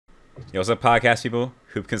Yo, what's up, podcast people?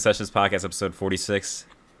 Hoop Concessions Podcast, episode 46.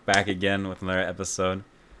 Back again with another episode.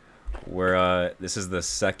 Where this is the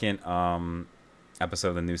second episode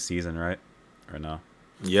of the new season, right? Or no?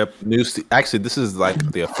 Yep. Actually, this is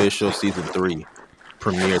like the official season 3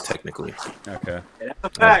 premiere, technically. Okay.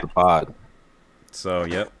 That's the pod. So,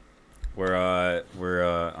 yep. We're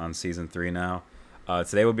on season 3 now.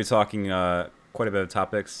 Today we'll be talking quite a bit of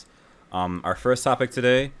topics. Our first topic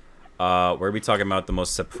today, we'll be talking about the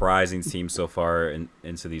most surprising team so far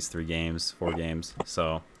into these 4 games.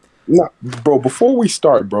 So, nah, bro, before we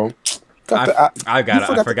start, bro, I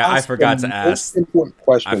forgot to ask. Important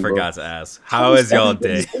question, I forgot to ask. How is y'all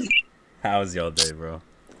day? How is y'all day, bro?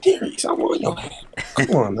 Darius, I want your hand.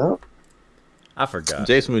 Come on now. I forgot.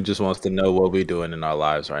 Jason just wants to know what we're doing in our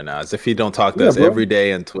lives right now, as if he don't talk to us every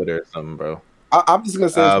day on Twitter or something, bro. I'm just gonna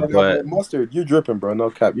say, but mustard, you dripping, bro. No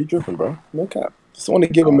cap, you dripping, bro. No cap. Just want to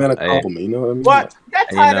give a man a compliment. You know what I mean? What?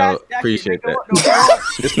 That's Appreciate that.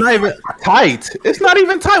 It's not even tight. It's not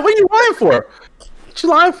even tight. What are you lying for? What you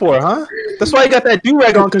lying for, huh? That's why you got that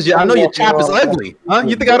do-rag on, because I know your chap is ugly, huh?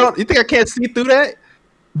 You think I can't see through that?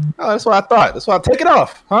 Oh, that's what I thought. That's why I take it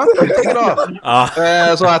off, huh? Take it off.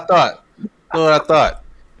 That's what I thought. That's what I thought.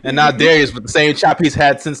 And now Darius with the same chop he's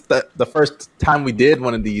had since the first time we did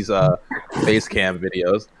one of these face cam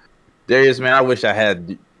videos. Darius, man, I wish I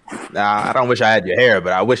had. I don't wish I had your hair,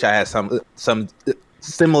 but I wish I had some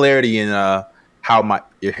similarity in how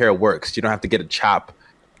your hair works. You don't have to get a chop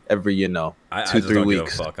every 2-3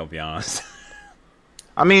 weeks. Give a fuck, I'll be honest.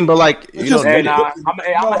 I mean, but like I'm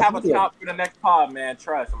gonna have a chop for the next pod, man.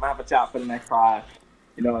 Trust, I'm gonna have a chop for the next pod.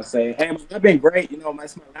 You know what I'm saying? Hey, I've been great. You know,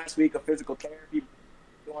 it's my last week of physical therapy.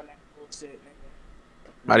 Doing that bullshit,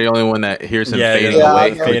 nigga. Am I the only one that hears him fading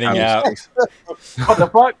away? Fading out. What the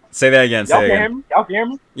fuck? Say that again. Y'all can hear me? Y'all can hear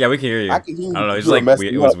me? Yeah, we can hear you. I can hear you. I don't know. It's like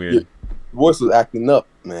it was weird. Your voice was acting up,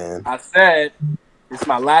 man. I said it's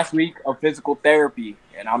my last week of physical therapy,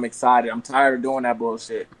 and I'm excited. I'm tired of doing that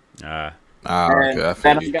bullshit. Okay,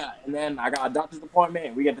 and then I got a doctor's appointment,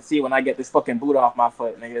 and we get to see when I get this fucking boot off my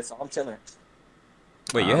foot, nigga. So I'm chilling.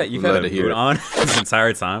 Wait, you've had a boot on this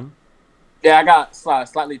entire time? Yeah, I got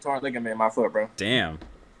slightly torn ligament in my foot, bro. Damn.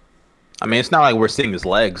 I mean, it's not like we're seeing his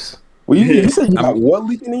legs. Well, you said you got what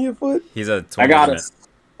leaking in your foot? He's a I got a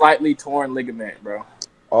slightly torn ligament, bro.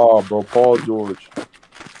 Oh, bro, Paul George.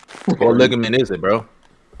 What ligament is it, bro?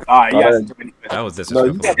 Yes. That was No,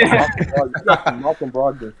 you disrespectful. got the Malcolm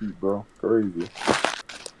Brogdon feet, bro. Crazy.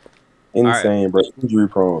 Insane, right, bro. Injury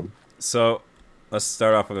prone. So, let's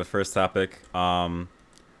start off with the first topic. What are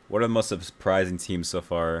the most surprising teams so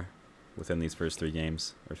far within these first 3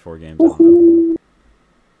 games or 4 games?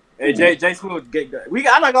 Hey, Jay Smooth, get good.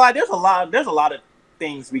 I'm not gonna lie. There's a lot of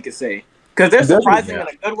things we could say because they're surprising in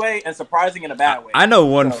a good way and surprising in a bad way. I know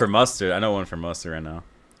one for mustard. I know one for mustard right now.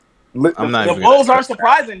 I'm not. The Bulls aren't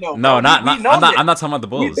surprising though. No, bro. I'm not talking about the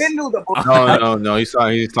Bulls. We been knew the Bulls. No. He's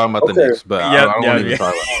talking about the Knicks, but I don't want to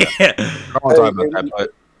talk about that. I don't want to talk about that,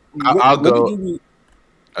 but I'll go.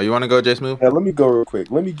 Oh, you want to go, Jay Smooth? Yeah, let me go real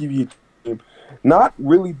quick. Let me give you not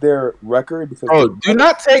really their record because do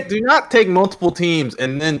not take multiple teams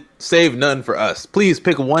and then save none for us. Please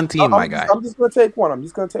pick one team, my guy. I'm just gonna take one.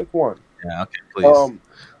 Yeah, okay, please.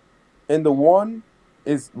 And the one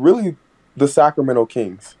is really the Sacramento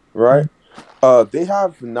Kings, right? They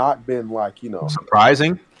have not been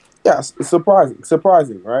surprising. Yes,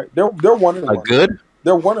 surprising, right? They're 1-1. Good.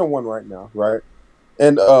 They're 1-1 right now, right?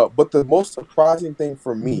 And but the most surprising thing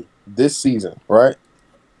for me this season, right,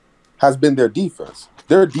 has been their defense.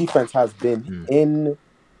 Their defense has been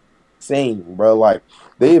insane, bro. Like,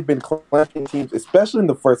 they have been clanking teams, especially in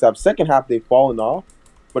the first half. Second half, they've fallen off.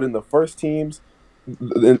 But in the first teams,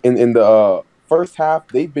 in the first half,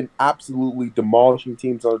 they've been absolutely demolishing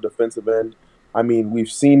teams on the defensive end. I mean,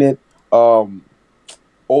 we've seen it. Old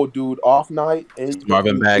dude, off night. It's the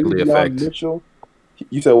Marvin Bagley effect. Mitchell.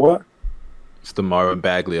 You said what? It's the Marvin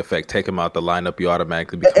Bagley effect. Take him out the lineup, you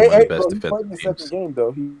automatically become one of the best defensive teams. He played in the second game,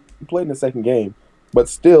 though. He played in the second game. But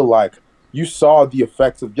still, like, you saw the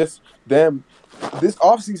effects of just them. This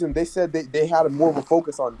offseason, they said they had more of a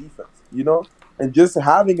focus on defense, you know? And just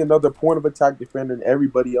having another point of attack defender and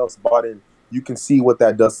everybody else bought in, you can see what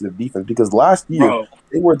that does to the defense. Because last year,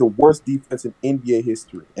 they were the worst defense in NBA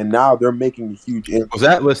history. And now they're making a huge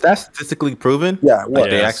impact. Was that statistically proven? Yeah,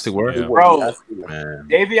 they actually were? Yeah. Bro, man,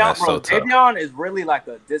 Davion is really like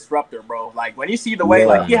a disruptor, bro. Like, when you see the way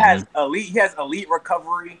he has elite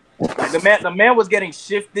recovery. Like, the man was getting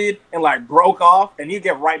shifted and like broke off, and he'd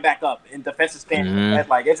get right back up in defensive stance.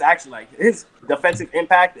 Like, it's actually like his defensive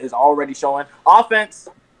impact is already showing. Offense,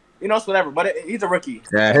 You know, it's whatever. But he's a rookie.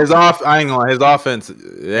 Yeah, I ain't gonna lie, his offense it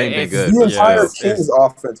ain't been good. The entire Yeah, Kings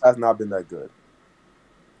offense has not been that good.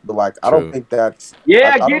 But like, I don't think that's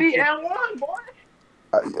Giddy and one boy.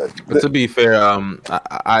 But to be fair,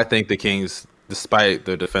 I think the Kings, despite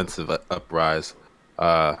their defensive uprise,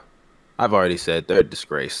 I've already said they're a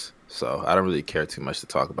disgrace. So I don't really care too much to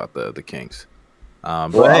talk about the Kings.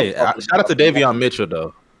 But hey, shout out to Davion Mitchell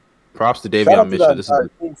though. Props to Davion Mitchell. This is a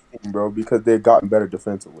Kings team, bro, because they've gotten better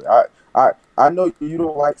defensively. I know you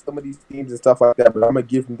don't like some of these teams and stuff like that, but I'm gonna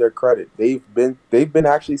give them their credit. They've been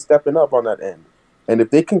actually stepping up on that end. And if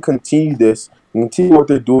they can continue this, continue what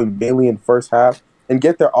they're doing mainly in first half, and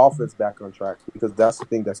get their offense back on track, because that's the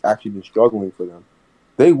thing that's actually been struggling for them,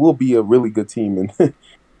 they will be a really good team. And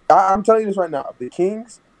I'm telling you this right now, if the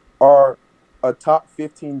Kings are a top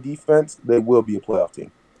 15 defense, they will be a playoff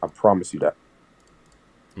team. I promise you that.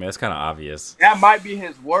 I mean, that's kind of obvious. That might be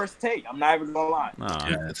his worst take. I'm not even gonna lie. No.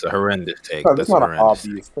 Yeah, it's a horrendous take. No, That's it's not an horrendous.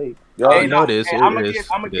 obvious take. Hey, no, it is. I'm gonna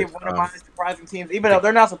give one of my surprising teams, even though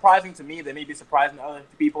they're not surprising to me. They may be surprising to other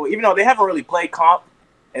people, even though they haven't really played comp,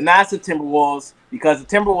 and that's the Timberwolves, because the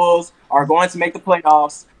Timberwolves are going to make the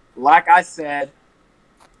playoffs, like I said,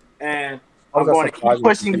 and I'm going to keep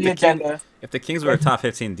pushing the agenda. If the Kings were a top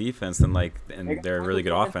 15 defense, then and they're a really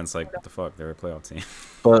good offense, like what the fuck, they're a playoff team.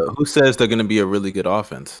 But who says they're gonna be a really good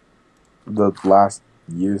offense? The last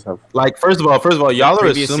years have First of all, y'all are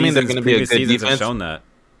Previous assuming they're gonna be a good seasons have defense. shown that.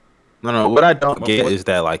 No, what I don't get is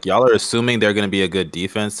that y'all are assuming they're gonna be a good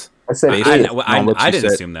defense. I said Based it. on what I you didn't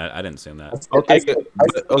said. assume that. I didn't assume that.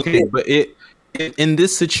 But in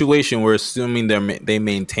this situation, we're assuming they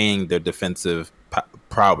maintain their defensive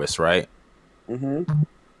prowess, right? Mm-hmm.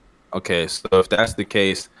 Okay, so if that's the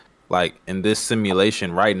case, like in this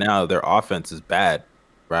simulation right now, their offense is bad,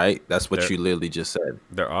 right? That's what you literally just said.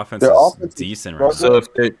 Their offense Their is offense is decent right now. So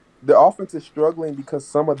if they, The offense is struggling because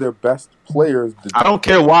some of their best players. I don't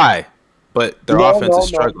care why, but their offense is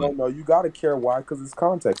struggling. No, you got to care why, because it's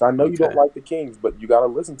context. I know you don't like the Kings, but you got to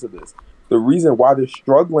listen to this. The reason why they're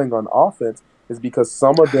struggling on offense is because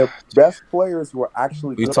some of their best players who are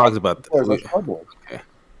actually We good talked about players are that. struggling. Okay.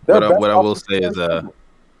 Their What best I will offensive say players is are struggling.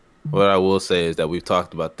 what I will say is that we've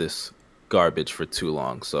talked about this garbage for too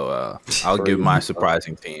long. So I'll give my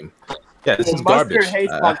surprising team. Yeah, this is Mustard garbage.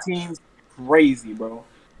 hates my teams crazy, bro.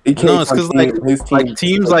 No, it's because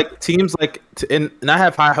teams like, and I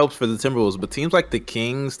have high hopes for the Timberwolves, but teams like the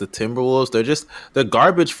Kings, the Timberwolves, they're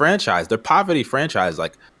garbage franchise. They're poverty franchise.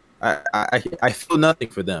 Like I feel nothing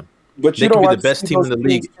for them. But They you could don't be like the best to see team in those the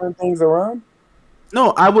league. teams turn things around.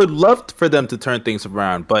 No, I would love for them to turn things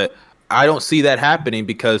around, but I don't see that happening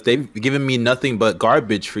because they've given me nothing but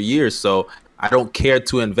garbage for years. So I don't care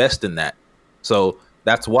to invest in that. So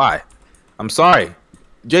that's why. I'm sorry.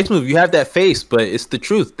 J-Smooth, you have that face, but it's the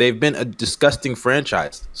truth. They've been a disgusting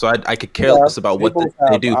franchise. So I could care less about what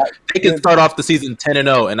they do. They can start off the season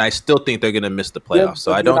 10-0, and I still think they're going to miss the playoffs.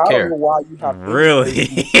 So I don't care. Really?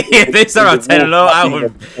 If they start out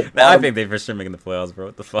 10-0, I think they for sure making the playoffs, bro.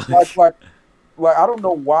 What the fuck? Like I don't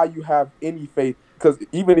know why you have any faith, because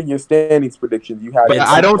even in your standings predictions, you had. But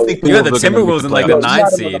I don't think you had the Timberwolves in like the 9th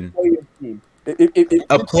seed.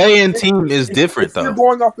 A play-in team is different, though. If you're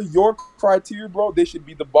going off of your criteria, bro, they should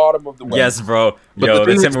be the bottom of the West. Yes, bro. But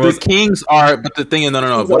the Kings are. But the thing is,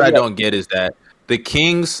 no. What I don't get is that the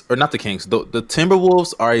Kings, or not the Kings, the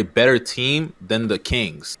Timberwolves are a better team than the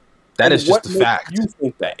Kings. That is just a fact. You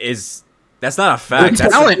think that that's not a fact. The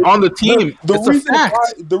talent on the team.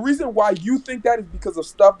 The reason why you think that is because of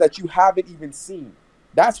stuff that you haven't even seen.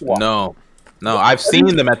 That's why. No, I've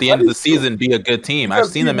seen them at the end of the season be a good team. I've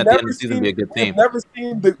seen them at the end of the season be a good team. We've never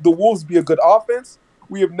seen the Wolves be a good offense.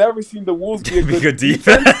 We have never seen the Wolves be a good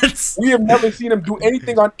defense. We have never seen them do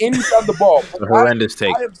anything on any side of the ball. It's a horrendous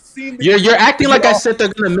take. I have seen You're acting like I said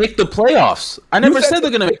they're going to make the playoffs. I never said they're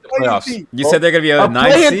going to make the playoffs. You said they're going to be a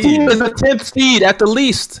 9th seed. Team is a 10th seed at the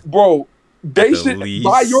least. Bro, they should,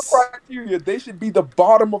 by your criteria, they should be the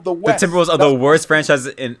bottom of the West. The Timberwolves are the worst franchise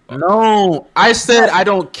in. No, I said I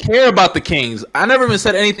don't care about the Kings. I never even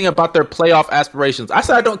said anything about their playoff aspirations. I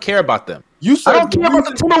said I don't care about them. You said I don't care about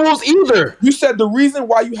the Timberwolves either. You said the reason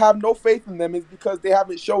why you have no faith in them is because they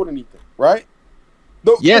haven't showed anything, right?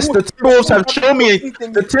 Yes, the Timberwolves have shown me.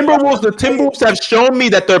 The Timberwolves have shown me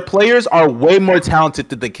that their players are way more talented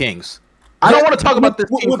than the Kings. I don't want to talk about this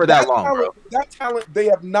team for that long, bro. That talent, they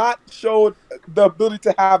have not showed the ability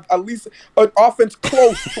to have at least an offense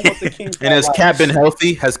close to what the Kings. And has Cat been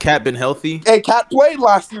healthy? Has Cat been healthy? Hey, Cat played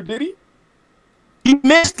last year, did he? He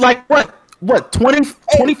missed like what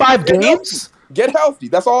 25 games? Get healthy.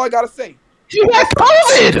 That's all I gotta say. You got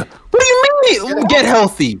COVID. What do you mean? Get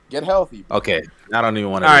healthy. Get healthy. Bro. Okay, I don't even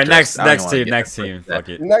want to. All right, next team. Fuck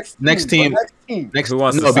it. Next team. Who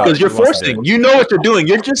wants to No, start? because you're Who wants to do forcing. it? You know what you're doing.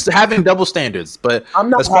 You're just having double standards. But I'm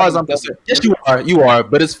not as far as having I'm double concerned, yes, you are. You are,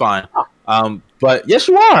 but it's fine. But yes,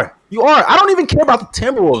 you are. You are. I don't even care about the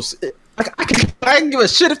Timberwolves. Like, I can give a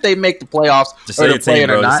shit if they make the playoffs Just say or your they're playing team,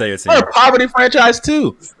 bro. or Just not. say your team. They're a poverty franchise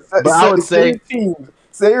too. But I would say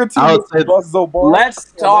say your team. I would say-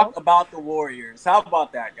 Let's talk about the Warriors. How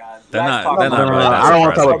about that, guys? They're Let's not- talk they're about not the really that I don't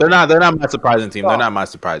want to talk surprising. about. They're not my surprising team. They're not my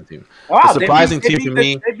surprising team. Wow, The surprising they team beat for the-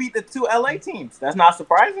 me- They beat the two LA teams. That's not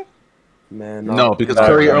surprising. Man, No, because No,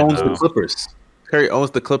 Curry no, owns no. the Clippers. Curry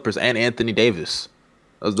owns the Clippers and Anthony Davis.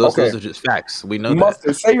 Those Okay. are just facts. We know You that.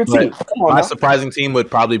 must say your team. But Come on, my now. surprising team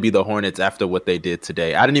would probably be the Hornets after what they did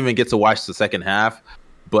today. I didn't even get to watch the second half,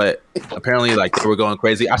 but apparently, like, they were going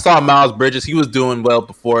crazy. I saw Miles Bridges; he was doing well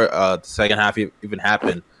before the second half even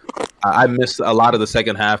happened. I missed a lot of the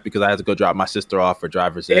second half because I had to go drop my sister off for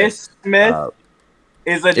driver's ed. Ish Smith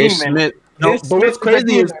is a Ish demon. Smith. No, Ish but what's Smith is a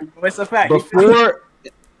crazy is demon. It's a fact. before.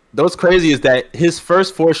 What's crazy is that his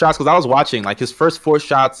first 4 shots, because I was watching, like his first 4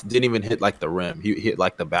 shots didn't even hit like the rim. He hit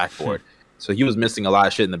like the backboard. So he was missing a lot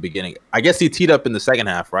of shit in the beginning. I guess he teed up in the second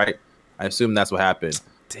half, right? I assume that's what happened.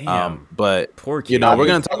 Damn. But Poor kid. you know, we're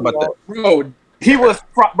gonna talk about that.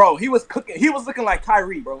 Bro, he was cooking. He was looking like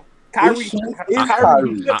Kyrie, bro. Kyrie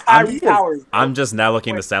Kyrie. Towers. I'm just now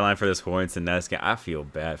looking at the stat line for this Hornets and Nets game. I feel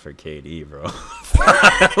bad for KD, bro.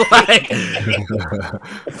 Like,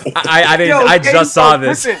 I didn't. Yo, I KD just saw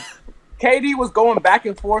this. Listen, KD was going back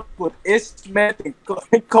and forth with Ish Smith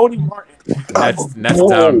and Cody Martin. Nets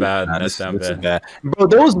down bad. Nah, Nets this down is bad. bad. Bro,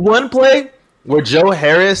 there was one play where Joe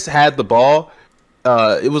Harris had the ball.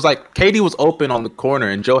 It was like KD was open on the corner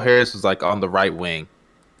and Joe Harris was like on the right wing,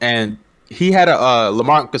 and he had a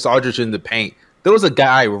LaMarcus Aldridge in the paint. There was a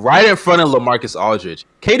guy right in front of LaMarcus Aldridge.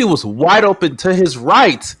 KD was wide open to his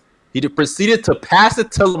right. He proceeded to pass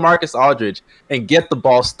it to LaMarcus Aldridge and get the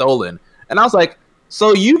ball stolen. And I was like,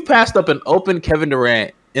 so you passed up an open Kevin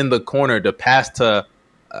Durant in the corner to pass to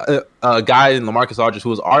a guy in LaMarcus Aldridge who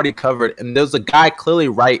was already covered, and there was a guy clearly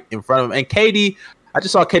right in front of him. And KD, I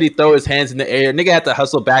just saw KD throw his hands in the air. Nigga had to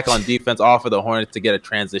hustle back on defense off of the Hornets to get a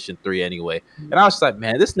transition 3 anyway. And I was just like,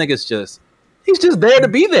 man, this nigga's he's just there to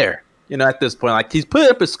be there. You know, at this point, like he's putting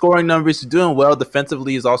up his scoring numbers, he's doing well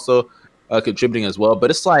defensively. He's also contributing as well.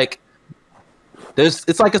 But it's like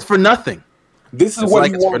it's for nothing. This is It's what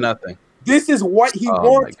like he it's for wanted. nothing. This is what he Oh my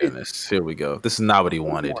wanted. goodness, here we go. This is not what he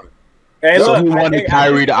wanted. Hey, So look, he wanted hey,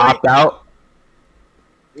 Kyrie to opt out.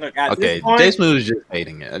 Look, at Okay, this point, Jay Smooth was just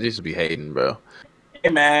hating it. I just be hating, bro. hey,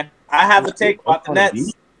 man, I have a take about the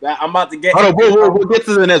Nets that I'm about to get. Hold on, we'll get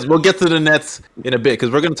to the Nets. We'll get to the Nets in a bit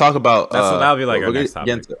because we're going to talk about. That'll be like our we're next gonna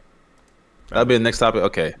get topic. into- That'll be the next topic.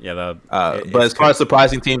 Okay. Yeah. But as far as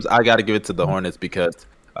surprising teams, I got to give it to the Hornets because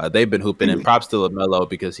they've been hooping, and props to LaMelo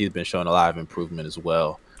because he's been showing a lot of improvement as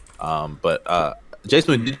well. But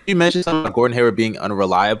Jason, did you mention something about Gordon Hayward being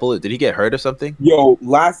unreliable? Did he get hurt or something? Yo,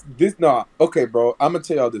 okay, bro. I'm gonna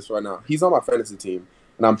tell y'all this right now. He's on my fantasy team,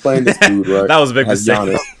 and I'm playing this dude, right? That was a big as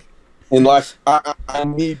mistake. Giannis. And like, I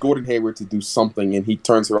need Gordon Hayward to do something, and he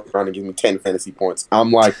turns around and gives me 10 fantasy points.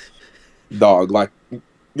 I'm like, dog, like,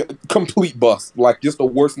 complete bust. Like, just the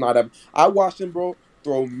worst night ever. I watched him, bro,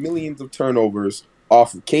 throw millions of turnovers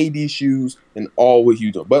off of KD shoes and all what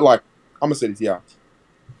he doing. But like, I'm gonna say this, yeah.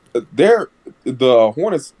 The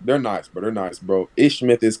Hornets, they're nice, but they're nice, bro. Ish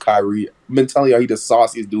Smith is Kyrie. I've been telling y'all, he the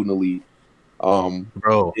sauciest dude in the league.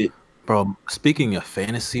 Bro, speaking of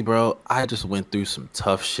fantasy, bro, I just went through some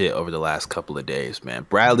tough shit over the last couple of days, man.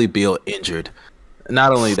 Bradley Beal injured.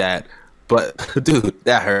 Not only that, but dude,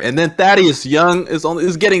 that hurt. And then Thaddeus Young is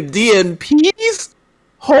getting DNPs.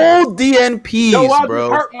 Whole DNPs, Yo, I bro.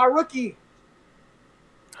 hurt my rookie.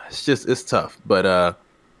 It's tough. But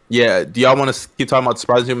yeah, do y'all want to keep talking about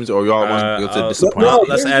surprising teams or y'all want to go to disappointing? no,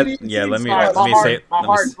 Let's here's add. the- Yeah, let me Sorry, let my me heart- say. my let me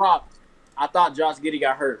heart s- dropped. I thought Josh Giddey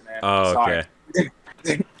got hurt, man. Oh, Sorry. okay.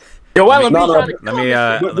 Yo, No, no, Let me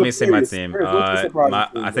But let me say my serious, team. serious, what's the surprising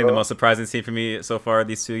team, I think the bro? most surprising team for me so far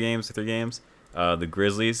these 3 games, the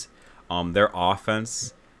Grizzlies. Their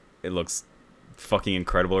offense, it looks fucking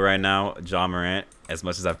incredible right now. Ja Morant, as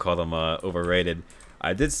much as I've called him overrated,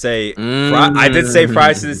 I did say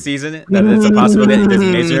prior to the season that it's a possibility that there's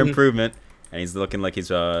major improvement, and he's looking like he's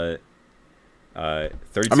 32. I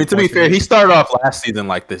mean, to be fair, he started off last season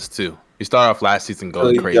like this too. He started off last season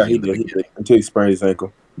going crazy. Yeah, he did until he sprained his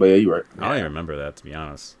ankle. But yeah, you're right. I don't even remember that, to be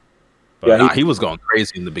honest. Yeah, He was going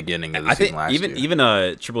crazy in the beginning of the I season think last year.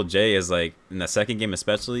 even Triple J is like in the second game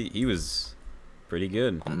especially, he was pretty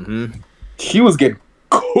good. Mm-hmm. He was getting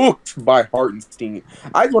cooked. cooked by Hartenstein.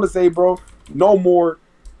 I just want to say, bro, no more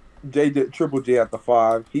Triple J at the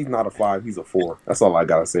 5. He's not a 5. He's a 4. That's all I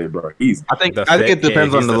gotta say, bro. I think it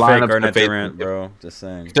depends on the lineup. Bro. Just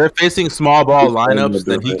saying. If they're facing small ball lineups,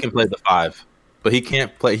 then he can play the 5. But he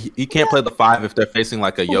can't play. He can't play the 5 if they're facing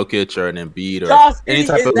like a Jokic or an Embiid or any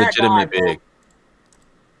type of legitimate big.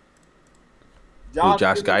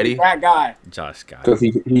 Josh Giddey? That guy. Josh Giddey. Because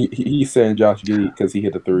he's saying Josh Giddey because he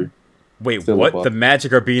hit the 3. Wait, still what? The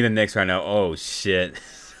Magic are beating the Knicks right now. Oh shit.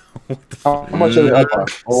 How much are they up?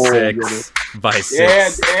 6 by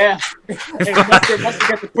 6. Yeah. Hey, must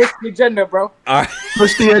get to push the agenda, bro.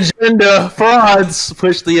 Push the agenda, frauds.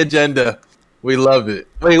 Push the agenda. We love it.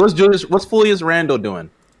 Wait, what's Julius Randle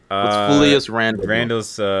doing? What's Julius Randle?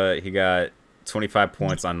 Randle's he got 25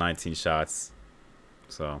 points on 19 shots.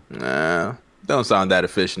 So don't sound that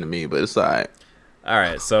efficient to me, but it's all right. All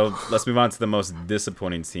right, so let's move on to the most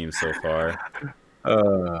disappointing team so far.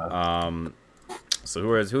 So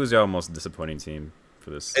who's your most disappointing team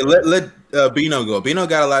for this? Hey, let Bino go. Bino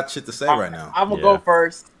got a lot of shit to say right now. I'm gonna go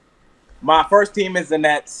first. My first team is the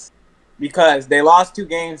Nets because they lost 2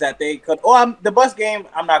 games that they could. Oh, the Bucks game,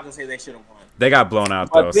 I'm not gonna say they should have won. They got blown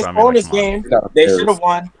out though. This bonus game, they should have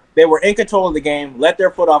won. They were in control of the game. Let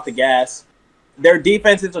their foot off the gas. Their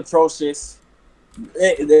defense is atrocious.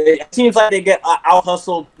 It seems like they get out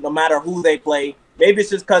hustled no matter who they play. Maybe it's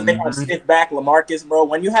just because they have stiff back LaMarcus, bro.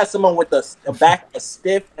 When you have someone with a back as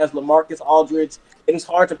stiff as LaMarcus Aldridge, it is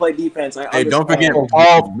hard to play defense. Hey, don't forget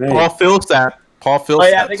Paul Millsap. Paul Millsap. Oh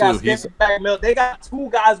yeah, they got stiff back. They got 2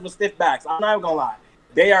 guys with stiff backs. I'm not even gonna lie,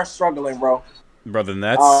 they are struggling, bro. Bro, the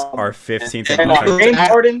Nets are 15th. James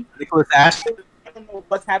Harden, Nicholas Ashton. I don't know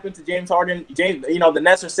what's happened to James Harden. The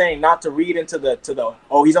Nets are saying not to read into the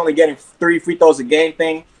he's only getting 3 free throws a game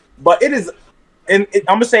thing, but it is. I'm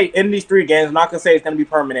gonna say in these 3 games, I'm not gonna say it's gonna be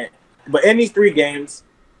permanent, but in these 3 games,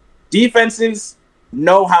 defenses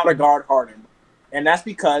know how to guard Harden, and that's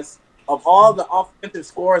because of all the offensive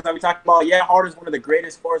scores that we talked about. Yeah, Harden's one of the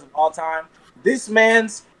greatest scorers of all time. This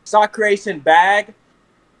man's shot creation bag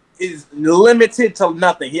is limited to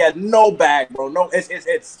nothing. He has no bag, bro. No,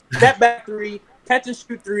 it's step back 3, catch and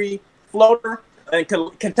shoot 3, floater, and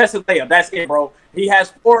contested layup. That's it, bro. He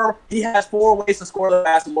has 4 ways to score the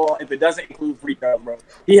basketball if it doesn't include free throws, bro.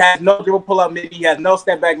 He has no dribble pull up midi. He has no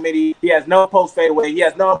step back midi. He has no post fadeaway. He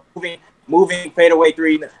has no moving fadeaway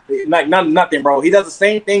 3. Like nothing, bro. He does the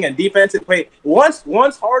same thing in defensive play.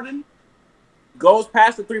 Once Harden goes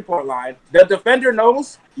past the 3-point line, the defender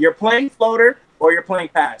knows you're playing floater or you're playing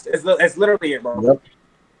pass. It's literally it, bro. Yep.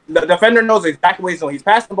 The defender knows exactly what he's doing. He's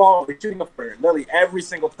passing the ball or shooting a floater literally every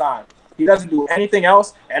single time. He doesn't do anything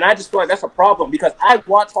else, and I just feel like that's a problem because I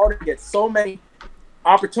watch Harden get so many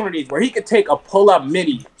opportunities where he could take a pull-up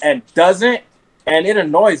midi and doesn't, and it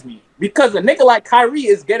annoys me because a nigga like Kyrie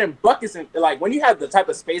is getting buckets, and like when you have the type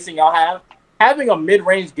of spacing y'all have, having a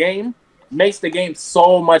mid-range game makes the game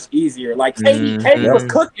so much easier. Like KD was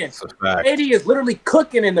cooking. KD is literally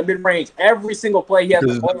cooking in the mid-range every single play. He has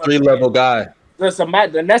a 3-level guy.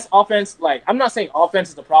 The Nets offense, like I'm not saying offense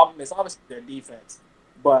is the problem. It's obviously their defense,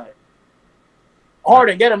 but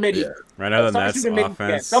Harden, get a midi. Yeah. Right now, the Nets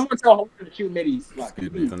offense. Someone tell Harden to shoot middies. Like,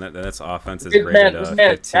 the Nets offense is this rated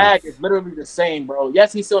man's tag is literally the same, bro.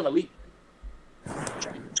 Yes, he's still in the league.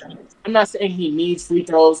 I'm not saying he needs free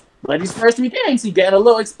throws, but these first 3 games, he's getting a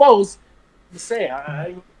little exposed. I'm just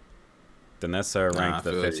saying. The Nets are ranked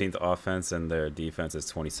the 15th offense, and their defense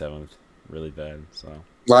is 27th. Really bad. So,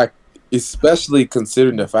 like, especially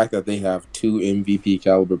considering the fact that they have 2 MVP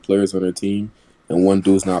caliber players on their team, and one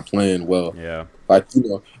dude's not playing well. Yeah. Like,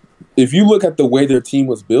 if you look at the way their team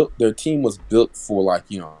was built for, like,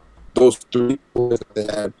 those 3 players that they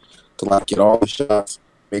had to, like, get all the shots,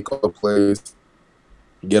 make all the plays,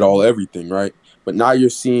 get everything, right? But now you're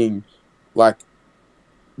seeing, like,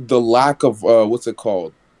 the lack of,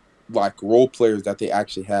 like, role players that they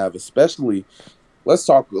actually have, especially, let's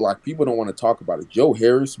talk, like, people don't want to talk about it. Joe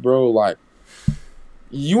Harris, bro, like,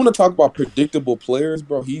 you want to talk about predictable players,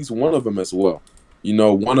 bro, he's one of them as well.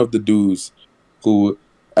 One of the dudes who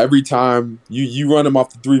every time you run him off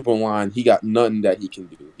the 3-point line, he got nothing that he can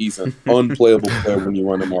do. He's an unplayable player when you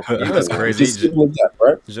run him off the 3-point line. That's crazy. That,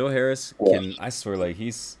 right? Joe Harris can, I swear, like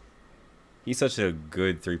he's such a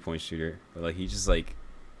good 3-point shooter, but like he's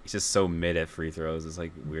just so mid at free throws. It's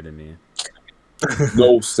like weird to me.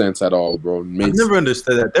 No sense at all, bro. I've never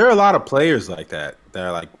understood that. There are a lot of players like that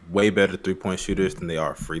are like way better 3-point shooters than they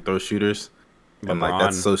are free throw shooters. And like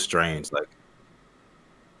that's so strange. Like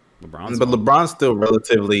LeBron's still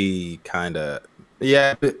relatively kind of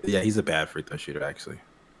he's a bad free throw shooter actually.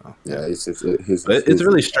 Yeah, it's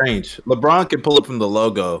really strange. LeBron can pull up from the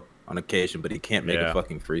logo on occasion, but he can't make a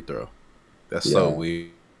fucking free throw. That's so weird.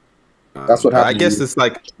 That's what happened. I guess it's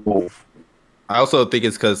like. I also think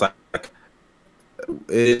it's because like it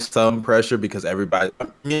is some pressure because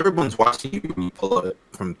everyone's watching you pull up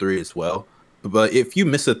from 3 as well. But if you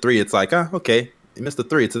miss a 3, it's like, okay, you missed a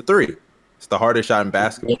 3. It's a 3. It's the hardest shot in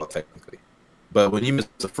basketball, technically. But when you miss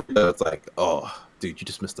a free throw, it's like, oh, dude, you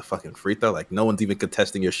just missed a fucking free throw. Like, no one's even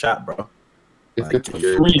contesting your shot, bro. It's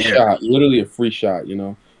a free shot, literally a free shot, you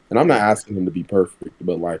know. And I'm not asking him to be perfect,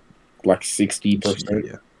 but like 60%.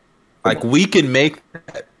 Yeah. Like, we can make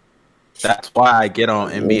that. That's why I get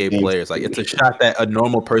on NBA players. Like, it's a shot that a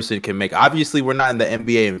normal person can make. Obviously, we're not in the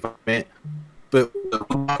NBA environment, but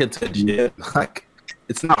into the gym, like,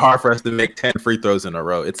 it's not hard for us to make 10 free throws in a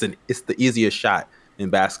row. It's the easiest shot in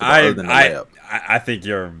basketball other than a layup. I think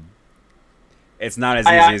it's not as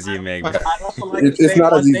easy as you make. It's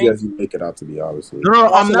not as easy as you make it out to be, obviously. No,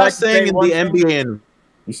 I'm not saying in the NBA and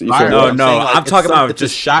I'm talking about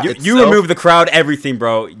just shot. You remove the crowd, everything,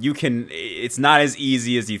 bro. You can. It's not as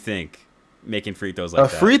easy as you think. Making free throws like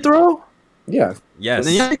that. A free throw? Yeah. Yes.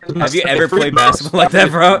 Have you ever played basketball like that,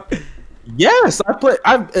 bro? Yes, I play.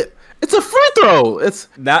 It's a free throw. It's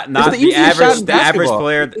not the average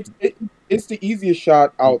player. It's the easiest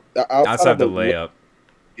shot outside the layup.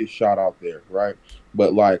 Shot out there, right?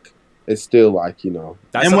 But like, it's still like, you know.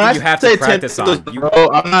 That's something you have to practice on.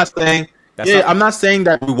 I'm not saying. I'm not saying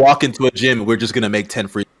that we walk into a gym and we're just gonna make 10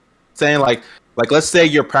 free. Saying like let's say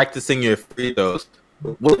you're practicing your free throws.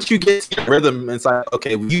 Once you get to your rhythm, it's like,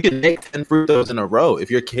 okay, you can make 10 free throws in a row if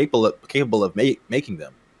you're capable of making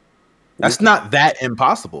them. That's not that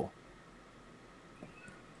impossible.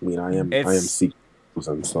 I mean, I am seeking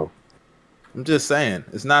them, so I'm just saying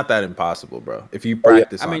it's not that impossible, bro. If you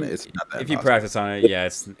practice on it, it's not that. If you practice on it, yeah,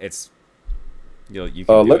 it's you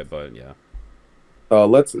can do it, but yeah.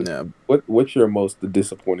 What's your most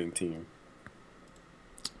disappointing team?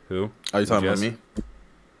 Who? Are you talking about me?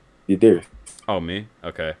 You did. Oh, me?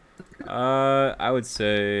 Okay. I would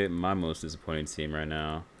say my most disappointing team right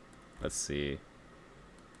now. Let's see.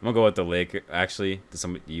 I'm gonna go with the Lakers. Actually,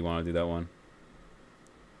 do you want to do that one?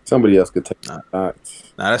 Somebody else could take that. Nah,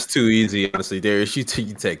 that's too easy. Honestly, Darius, you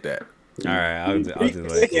take that. All right, I'll do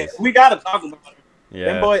the Lakers. We gotta talk about it.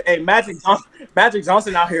 Yeah. Them boy, hey, Magic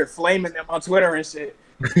Johnson out here flaming them on Twitter and shit.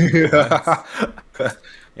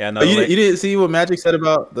 Yeah, no. You didn't see what Magic said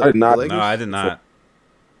about the Lakers? No, I did not.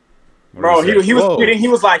 Bro, he was tweeting. He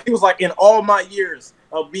was like, in all my years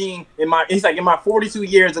of being in my 42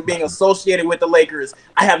 years of being associated with the Lakers,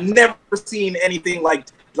 I have never seen anything like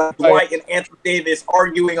Dwight and Anthony Davis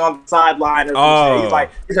arguing on the sideline. Or he's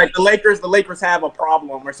like the Lakers have a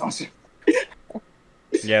problem or something.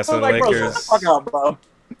 Yeah, so the like, Lakers. Bro, shut the fuck up, bro.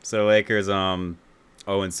 So the Lakers 0-2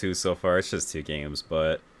 so far. It's just 2 games,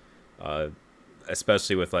 but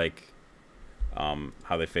especially with like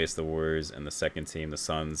how they faced the Warriors and the second team, the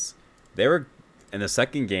Suns. They were in the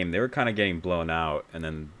second game. They were kind of getting blown out, and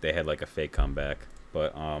then they had like a fake comeback.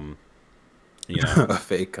 But you know, a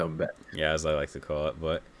fake comeback. Yeah, as I like to call it.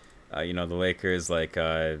 But you know, the Lakers, like,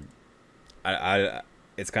 it's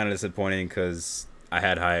kind of disappointing because I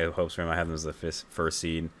had high hopes for them. I had them as the first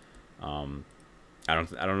seed. I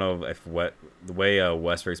don't know if the way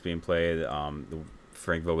Westbrook's being played, the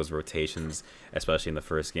Frank Vogel's rotations, especially in the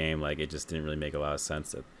first game, like it just didn't really make a lot of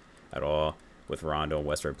sense at all. With Rondo and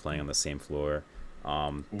Westbrook playing on the same floor,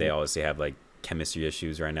 they obviously have like chemistry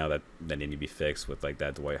issues right now that need to be fixed with like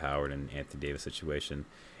that Dwight Howard and Anthony Davis situation.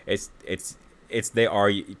 Players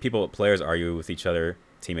argue with each other,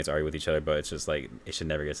 teammates argue with each other, but it's just like it should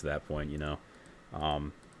never get to that point, you know.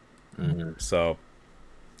 So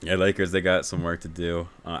yeah, Lakers, they got some work to do.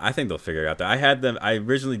 I think they'll figure it out. I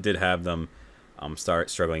originally did have them start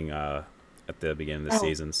struggling at the beginning of the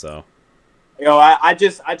season, so. Yo, I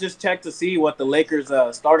just checked to see what the Lakers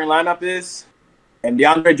starting lineup is, and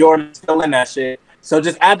DeAndre Jordan's still in that shit. So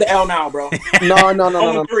just add the L now, bro.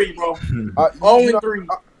 No. 3, bro. 0-3.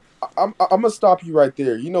 I'm gonna stop you right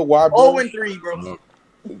there. You know why, bro? 0-3, bro.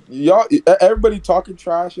 Y'all, everybody talking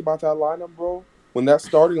trash about that lineup, bro. When that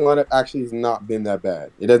starting lineup actually has not been that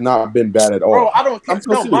bad. It has not been bad at all. Bro, I don't think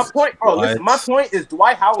so. My point, bro. Listen, my point is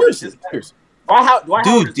Dwight Howard is just better. Dwight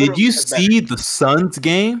Howard, did you see the Suns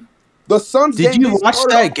game? The Suns game. Did you watch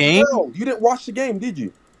that game? You didn't watch the game, did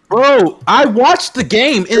you? Bro, I watched the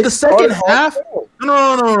game in the second half.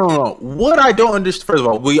 No. What I don't understand. First of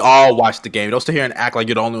all, we all watched the game. Don't sit here and act like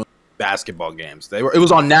you're the only one basketball games. It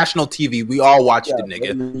was on national TV. We all watched it,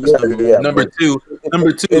 nigga. Number two.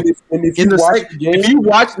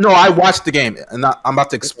 I watched the game, and I'm about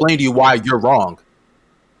to explain to you why you're wrong.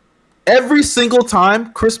 every single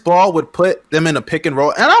time Chris Paul would put them in a pick and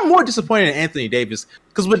roll, and I'm more disappointed in Anthony Davis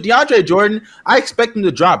because with DeAndre Jordan, I expect him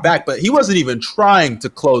to drop back, but he wasn't even trying to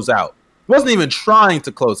close out. He wasn't even trying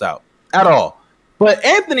to close out at all. But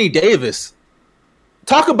Anthony Davis,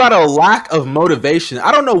 talk about a lack of motivation.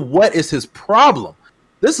 I don't know what is his problem.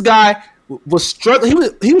 This guy was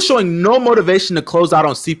struggling. He was showing no motivation to close out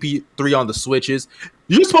on CP3 on the switches.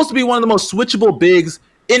 You're supposed to be one of the most switchable bigs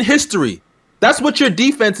in history. That's what your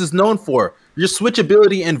defense is known for. Your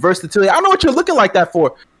switchability and versatility. I don't know what you're looking like that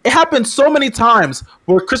for. It happened so many times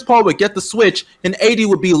where Chris Paul would get the switch and AD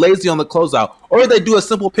would be lazy on the closeout. Or they do a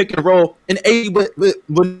simple pick and roll and AD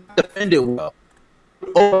would defend it well.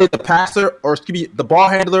 Or the passer, or the ball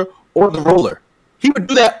handler, or the roller. He would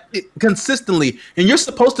do that consistently, and you're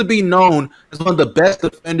supposed to be known as one of the best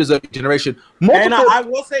defenders of your generation. And I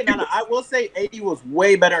will say, AD was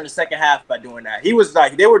way better in the second half by doing that. He was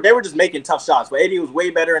like they were just making tough shots, but AD was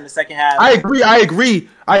way better in the second half. I agree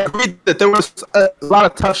that there was a lot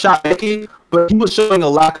of tough shot making, but he was showing a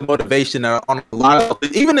lack of motivation on a lot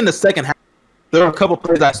of. Even in the second half, there were a couple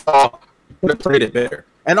plays I saw that played it better.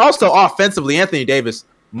 And also offensively, Anthony Davis,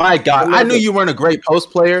 my God, I knew you weren't a great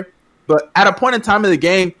post player. But at a point in time of the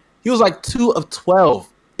game, he was like 2 of 12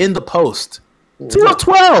 in the post. 2 of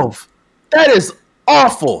 12. That is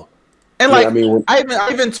awful. And like,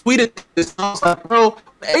 I even tweeted this. I was like, bro,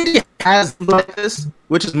 AD has like this,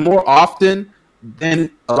 which is more often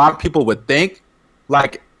than a lot of people would think.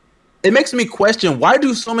 Like, it makes me question, why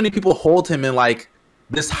do so many people hold him in like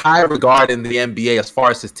this high regard in the NBA as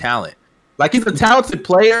far as his talent? Like, he's a talented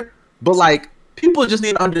player, but like, people just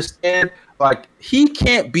need to understand, like, he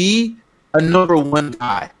can't be a number one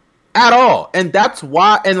guy at all. And that's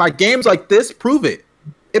why, and like games like this prove it.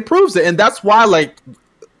 It proves it. And that's why, like,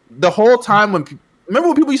 the whole time remember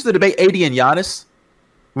when people used to debate AD and Giannis?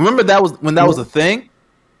 Remember that was a thing?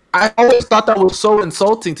 I always thought that was so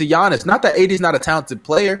insulting to Giannis. Not that AD is not a talented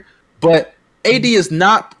player, but AD is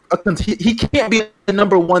not, he can't be the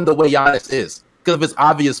number one the way Giannis is because of his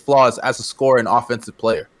obvious flaws as a scorer and offensive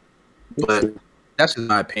player. But that's just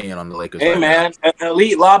my opinion on the Lakers. Hey, man, an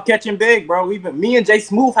elite lob catching big, bro. Me and Jay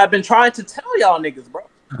Smooth have been trying to tell y'all niggas, bro.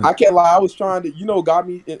 I can't lie. I was trying to, got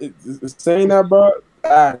me saying that, bro.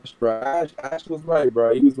 Ash was right,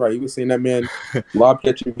 bro. He was right. He was saying that man lob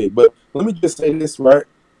catching big. But let me just say this, right?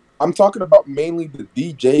 I'm talking about mainly the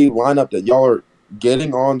DJ lineup that y'all are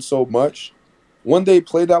getting on so much. When they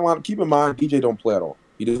play that lineup, keep in mind, DJ don't play at all.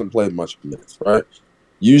 He doesn't play much minutes, right?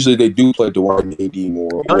 Usually they do play Dwight and AD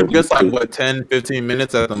more. Just like what, 10, 15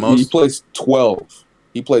 minutes at the most? He plays 12.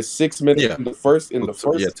 He plays 6 minutes in the first.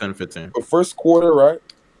 10, 15. The first quarter, right?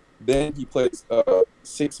 Then he plays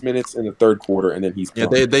 6 minutes in the third quarter, and then he's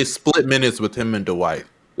they split minutes with him and Dwight.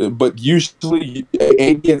 But usually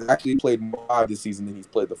AD has actually played more 5 this season than he's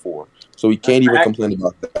played the 4, so he can't even complain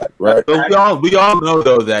about that, right? But we all know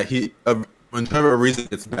though that when Trevor Ariza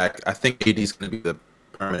gets back, I think AD is going to be the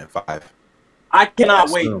permanent 5. I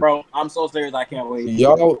cannot wait, bro. I'm so serious. I can't wait.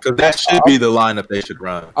 Y'all, because that should be the lineup they should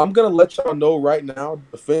run. I'm gonna let y'all know right now.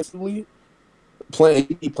 Defensively,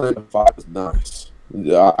 playing the 5 is nice.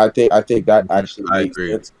 I think that actually makes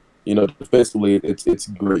sense. Defensively, it's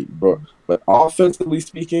great, bro. But offensively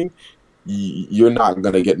speaking, you're not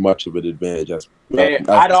gonna get much of an advantage.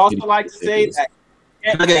 I'd also like to say that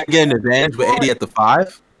you're not gonna get an advantage with AD at the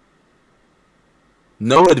 5.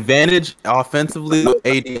 No advantage offensively with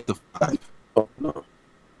AD at the 5. No.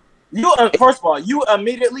 First of all, you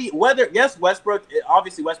immediately Westbrook.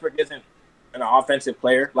 Obviously, Westbrook isn't an offensive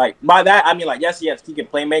player. Like by that, I mean like yes, he can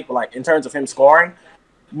play make, but like in terms of him scoring,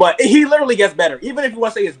 but he literally gets better. Even if you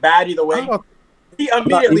want to say it's bad either way, he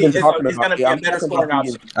immediately is going to be a better scoring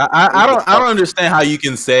option. I don't understand how you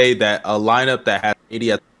can say that a lineup that has AD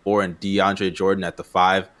at the 4 and DeAndre Jordan at the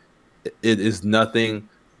 5, it is nothing.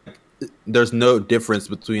 There's no difference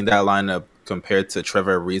between that lineup compared to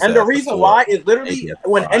Trevor Ariza. And the reason why is literally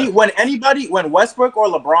when Westbrook or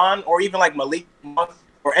LeBron or even like Malik Monk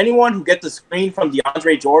or anyone who gets the screen from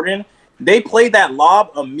DeAndre Jordan, they play that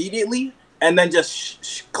lob immediately and then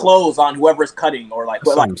just close on whoever's cutting or like.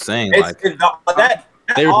 That's what I'm saying.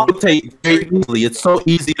 They rotate very easily. It's so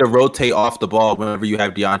easy to rotate off the ball whenever you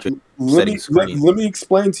have DeAndre setting screens. Let me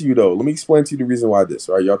explain to you though. Let me explain to you the reason why this.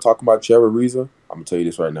 Right, y'all talking about Trevor Ariza. I'm gonna tell you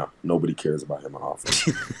this right now. Nobody cares about him on offense,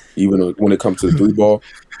 even when it comes to the 3 ball.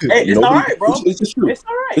 Hey, it's all right, bro. It's just true. It's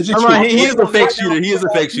all right. It's just true. He is a fake shooter. He is a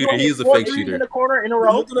fake shooter. He is a fake shooter. In the corner in a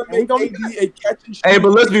row. Hey, but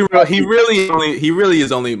let's be real. He really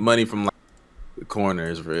is only money from like the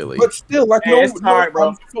corners, really. But still, like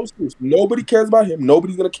nobody cares about him.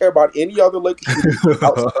 Nobody's gonna care about any other Lakers.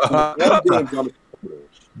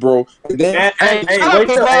 bro. And then, Hey,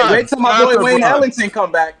 wait till my boy Wayne Ellington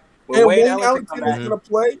come back. and Wayne Ellington is gonna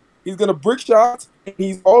play. He's gonna brick shots. And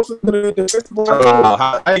he's also gonna be defensive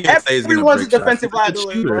liability. Everyone's a defensive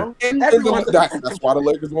liability, bro. That's why the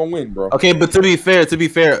Lakers won't win, bro. Okay, but to be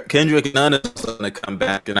fair, Kendrick Nunn is gonna come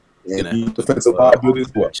back and defensive liability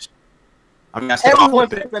as well. I mean,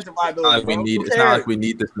 everyone's a defensive liability. It's not like we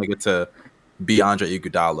need this nigga to be Andre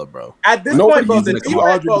Iguodala, bro. At this point, bro, the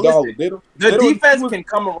defense can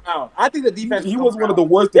come around. I think the defense. He was one of the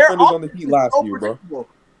worst defenders on the Heat last year, bro.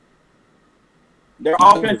 Their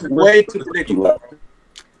offense is way too predictable.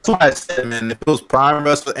 That's why I said, man, if it was prime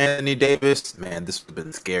Russ with Anthony Davis, man, this would have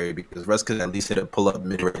been scary because Russ could at least hit a pull-up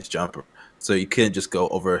mid-range jumper. So you couldn't just go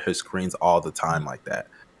over his screens all the time like that.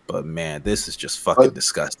 But, man, this is just fucking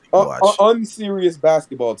disgusting to watch. Unserious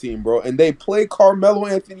basketball team, bro. And they play Carmelo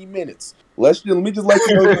Anthony minutes. Let me just let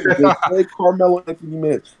you know they play Carmelo Anthony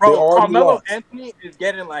minutes. Bro, Carmelo Anthony is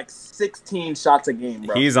getting like 16 shots a game,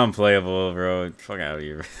 bro. He's unplayable, bro. Fuck out of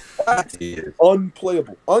here.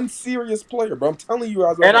 Unplayable. Unserious player, bro. I'm telling you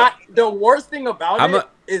guys. And the worst thing about it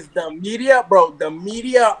is the media, bro. The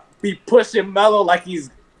media be pushing Melo like he's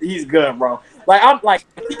good, bro. Like, I'm like,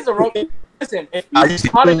 he's a rookie. Listen, if he's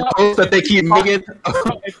that they keep making.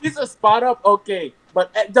 If he's a spot up, okay.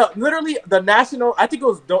 But literally, the national, I think it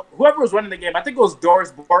was whoever was running the game. I think it was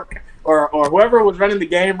Doris Burke or whoever was running the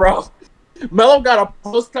game, bro. Melo got a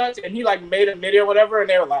post touch and he like made a video or whatever, and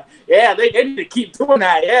they were like, "Yeah, they need to keep doing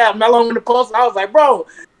that." Yeah, Melo in the post. I was like, "Bro,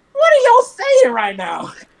 what are y'all saying right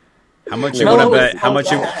now?" How much you want to bet? How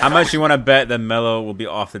much you want to bet that Melo will be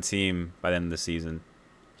off the team by the end of the season?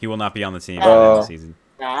 He will not be on the team by the end of the season.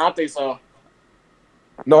 Nah, I don't think so.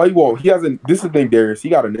 No, he won't. He hasn't. This is the thing, Darius. He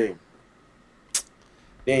got a name.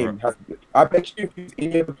 I bet you if he's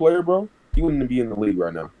any other player, bro, he wouldn't be in the league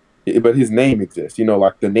right now. But his name exists. You know,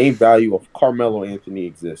 like the name value of Carmelo Anthony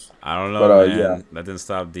exists. I don't know, man. Yeah. That didn't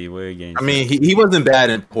stop D-Wade games. I mean, he wasn't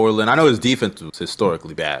bad in Portland. I know his defense was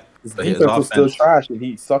historically bad. His defense was still trash, and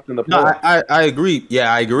he sucked in the playoffs. No, I agree.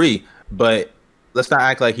 Yeah, I agree. But let's not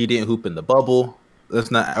act like he didn't hoop in the bubble.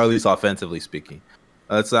 Let's not, or at least offensively speaking.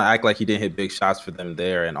 Let's not act like he didn't hit big shots for them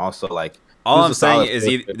there. And also, like, all I'm saying is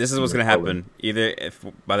this is what's going to happen. Either if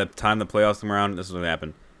by the time the playoffs come around, this is what's going to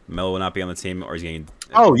happen. Melo will not be on the team, or he's getting.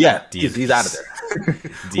 Oh yeah, he's out of there.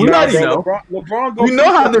 We already know. LeBron we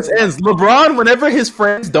know how this ends. LeBron, whenever his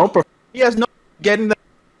friends don't perform, he has no getting them.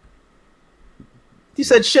 He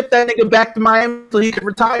said, "Ship that nigga back to Miami so he could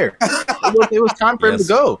retire." It was time for him to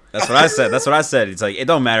go. That's what I said. It's like it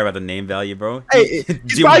don't matter about the name value, bro. Hey,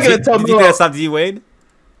 he's probably gonna tell Melo. That's not D-Wade.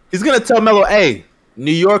 He's gonna tell Melo, "Hey,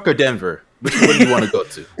 New York or Denver? Which one do you want to go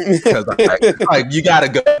to? Because like you gotta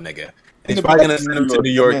go, nigga." He's probably gonna send him to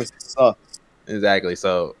New York. Exactly.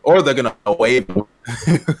 So, or they're gonna waive him.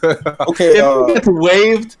 Okay. If he gets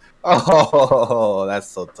waived, oh, that's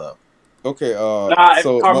so tough. Okay.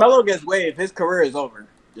 If Carmelo gets waived, his career is over.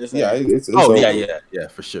 It's over. Yeah,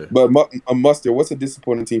 for sure. But Mustard, what's a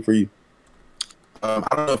disappointing team for you? I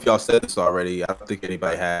don't know if y'all said this already. I don't think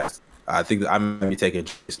anybody has. I think that I might be taking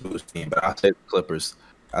Jay Smooth's team, but I'll take the Clippers.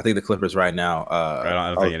 I think the Clippers right now.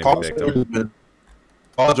 I don't think anybody picked them.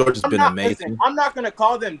 Paul George has been amazing. Listen, I'm not going to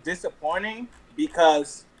call them disappointing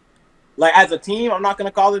because, like, as a team, I'm not going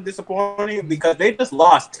to call them disappointing because they just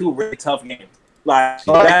lost 2 really tough games. Like,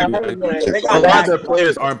 a lot of their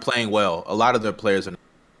players aren't playing well. A lot of their players are not.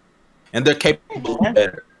 And they're capable of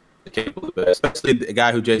better. Especially the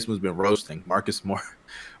guy who Jason has been roasting, Marcus Morris.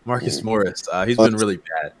 He's been really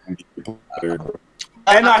bad. And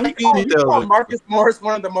he called Marcus Morris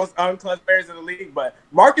one of the most unclutch players in the league, but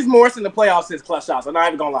Marcus Morris in the playoffs hits clutch shots. I'm not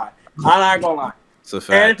even gonna lie.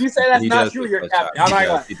 And if you say that's not true, you're capping. I'm not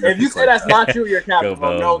gonna lie. If you say that's not true, you're capping.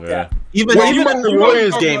 No cap. Even in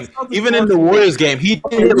the Warriors game, he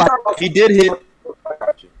did hit.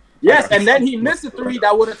 Yes, and then he missed a 3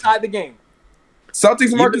 that would have tied the game.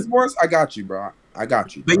 Celtics Marcus Morris, I got you, bro. I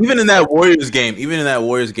got you. But even in that Warriors game,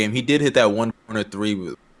 he did hit that 1 corner 3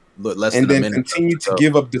 with less than a minute. And then continue to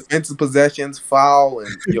give up defensive possessions, foul, and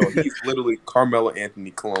he's literally Carmelo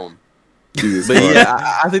Anthony clone. But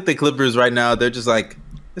yeah, I think the Clippers right now, they're just like,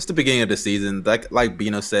 it's the beginning of the season. Like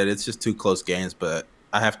Bino said, it's just 2 close games, but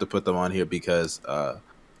I have to put them on here because a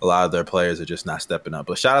lot of their players are just not stepping up.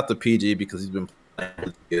 But shout out to PG because he's been playing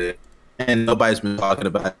really good, and nobody's been talking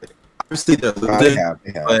about it. Obviously, they're losing,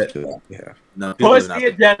 push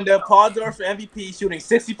the agenda. Paul George for MVP, shooting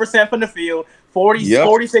 60% from the field,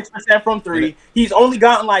 46% from 3. He's only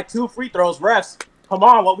gotten like 2 free throws. Refs, come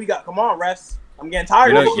on, what we got? Come on, refs. I'm getting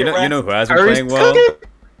tired of it. You know who has been playing well?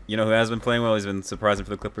 You know who has been playing well? He's been surprising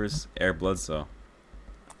for the Clippers. Eric Bledsoe.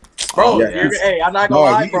 Bro, hey, I'm not gonna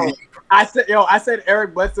lie, bro. I said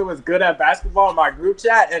Eric Bledsoe was good at basketball in my group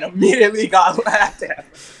chat, and immediately got laughed at.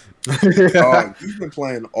 He's been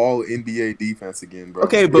playing all NBA defense again, bro.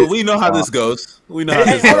 Okay, but we know how this goes. We know how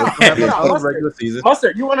this goes. Regular season.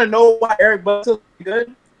 Mustard, you want to know why Eric Bledsoe is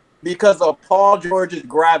good? Because of Paul George's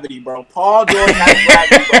gravity, bro. Paul George has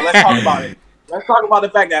gravity, bro. Let's talk about it. Let's talk about the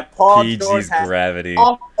fact that Paul George has gravity.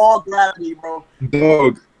 All gravity, bro.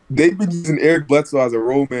 Dog, they've been using Eric Bledsoe as a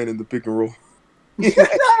roll man in the pick and roll.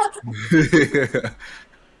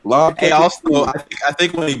 Hey, also, I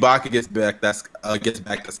think when Ibaka gets back, that's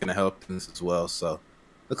gonna help things as well. So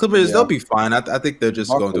the Clippers, they'll be fine. I think they're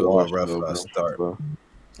just going to do a rough start. Bro.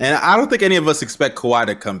 And I don't think any of us expect Kawhi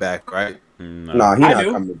to come back, right? Nah, he's not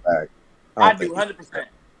coming back. I do 100%.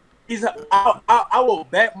 I will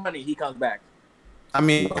bet money he comes back. I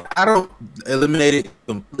mean, I don't eliminate it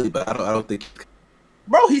completely, but I don't think.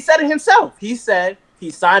 Bro, he said it himself. He said he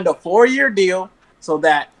signed a 4-year deal so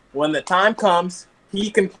that when the time comes, he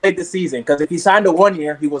can play the season. Because if he signed a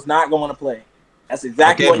 1-year, he was not going to play. That's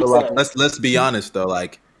exactly what he said. Let's be honest though.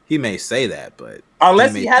 Like he may say that, but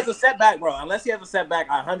unless he has a setback, bro. Unless he has a setback,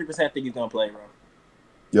 I 100% think he's going to play, bro.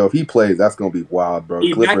 Yo, if he plays, that's gonna be wild, bro.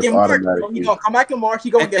 He's back in March. He's gonna come back in March.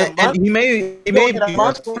 He's gonna get a month. And he may get a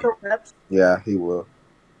month. Yeah, he will.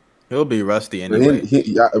 He'll be rusty anyway.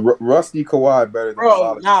 Rusty Kawhi better than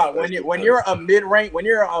bro. Nah, when you're a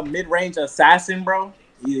mid-range assassin, bro,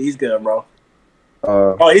 he's good, bro.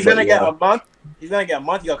 He's gonna get a month. He's gonna get a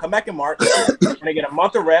month. He's gonna come back in March. He's gonna get a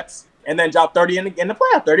month of reps, and then drop 30 in the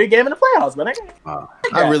playoffs. 30 a game in the playoffs, man.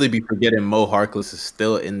 I really be forgetting Mo Harkless is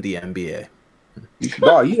still in the NBA.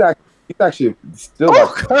 No, he's actually still.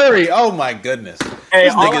 Curry! Oh my goodness! Hey,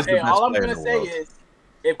 all I'm gonna say is,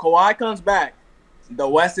 if Kawhi comes back, the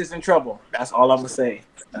West is in trouble. That's all I'm gonna say.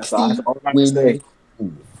 That's all I'm gonna say. All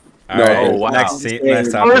right. Wow.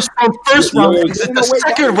 Next topic. First round exit, the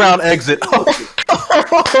second round exit.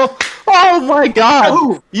 Oh my God! To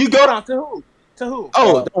who? You go down to who? To who?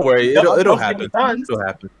 Oh, don't worry. It'll happen. It'll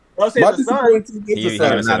happen. He's gonna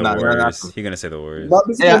say the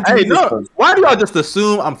Warriors. Yeah, hey, no. Why do y'all just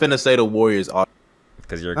assume I'm finna say the Warriors are?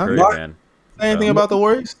 Because you're a Curry fan. Say anything about the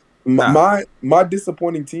Warriors? My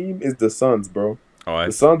disappointing team is the Suns, bro.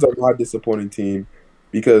 The Suns are my disappointing team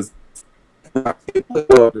because they played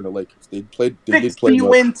well than the Lakers. They played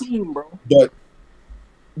win team, bro. But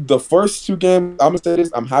the first 2 games, I'm gonna say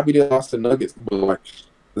this: I'm happy they lost the Nuggets, but like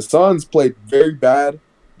the Suns played very bad.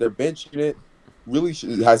 Their bench unit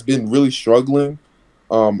has been really struggling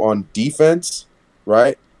on defense,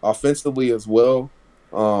 right? Offensively as well.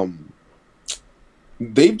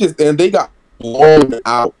 They got blown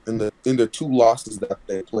out in their 2 losses that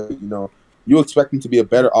they played. You know, you expect them to be a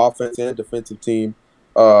better offense and defensive team,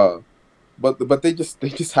 but they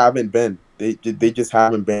just haven't been. They just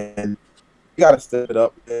haven't been. You gotta step it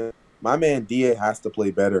up, man. My man Da has to play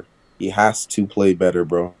better. He has to play better,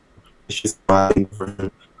 bro. It's just fine for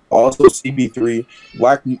him. Also, CB3,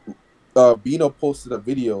 Bino posted a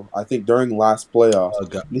video, I think, during last playoffs.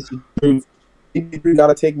 CB3 got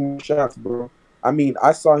to take more shots, bro. I mean,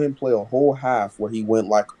 I saw him play a whole half where he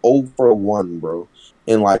went, 0 for 1, bro.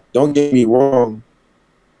 And, don't get me wrong,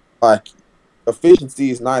 efficiency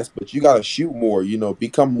is nice, but you got to shoot more,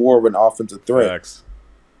 become more of an offensive threat.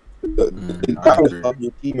 That will help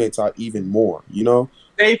your teammates out even more,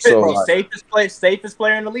 Safest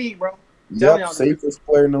player in the league, bro. Yep, safest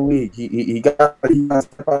player in the league. He got out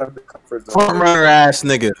of the comfort zone. Front runner ass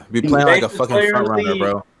nigga. Be playing like a fucking front runner,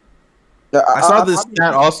 bro. Yeah, I saw this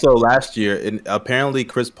stat also last year, and apparently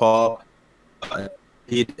Chris Paul, I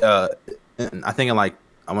think in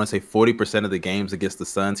I want to say 40% of the games against the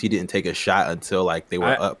Suns, he didn't take a shot until they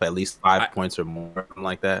were up at least 5 points or more, something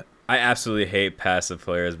like that. I absolutely hate passive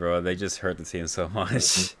players, bro. They just hurt the team so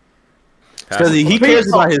much. Because he cares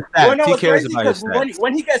about his stats. He cares about his stats.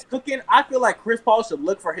 When he gets cooking, I feel like Chris Paul should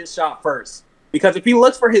look for his shot first. Because if he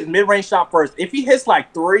looks for his mid-range shot first, if he hits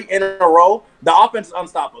 3 in a row, the offense is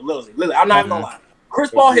unstoppable. Literally, I'm not even gonna lie. Chris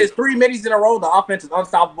Paul hits 3 middies in a row, the offense is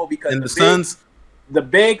unstoppable because the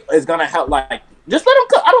big is gonna help. Just let him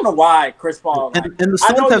cook. I don't know why Chris Paul. And the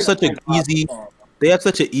Suns have such an easy. They have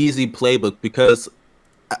such an easy playbook because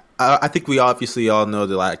I think we obviously all know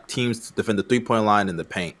that teams defend the 3-point line in the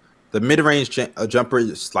paint. The mid-range jumper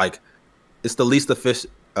is it's the least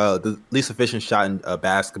efficient shot in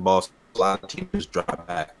basketball. A lot of teams drop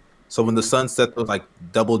back. So when the Suns set those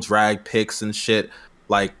double drag picks and shit,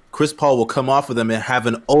 Chris Paul will come off of them and have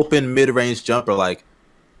an open mid-range jumper.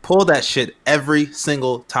 Pull that shit every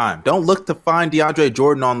single time. Don't look to find DeAndre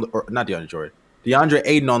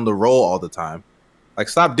Ayton on the roll all the time.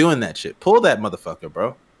 Stop doing that shit. Pull that motherfucker,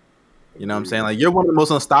 bro. You know what I'm saying? Like, you're one of the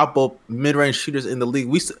most unstoppable mid-range shooters in the league.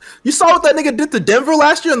 You saw what that nigga did to Denver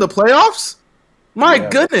last year in the playoffs? My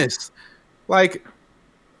goodness. Like,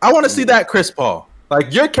 I want to see that, Chris Paul.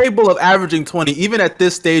 Like, you're capable of averaging 20 even at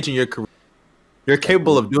this stage in your career. You're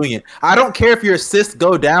capable of doing it. I don't care if your assists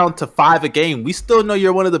go down to 5 a game. We still know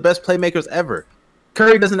you're one of the best playmakers ever.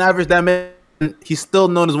 Curry doesn't average that many. He's still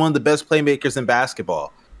known as one of the best playmakers in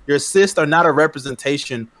basketball. Your assists are not a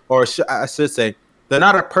representation, or I should say, they're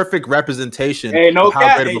not a perfect representation of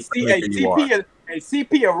how great of a playmaker you are.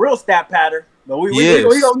 CP a real stat pattern. But we don't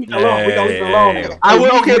leave it alone. We don't leave it alone.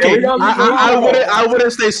 I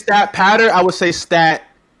wouldn't say stat pattern. I would say stat.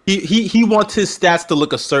 He wants his stats to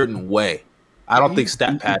look a certain way. I don't think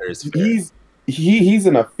stat pattern is fair. He's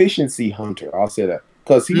an efficiency hunter. I'll say that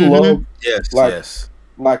because he loves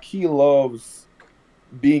he loves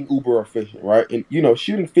being uber efficient, right? And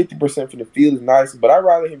shooting 50% from the field is nice, but I'd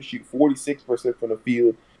rather him shoot 46% from the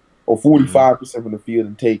field or 45% from the field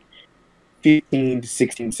and take 15 to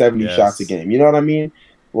 16, 70 shots a game. You know what I mean?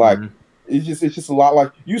 Like it's just a lot.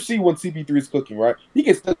 Like you see when CP3 is cooking, right? He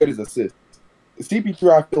can still get his assists.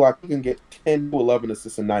 CP3, I feel like he can get 10 to 11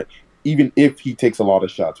 assists a night, even if he takes a lot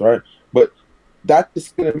of shots, right? But that's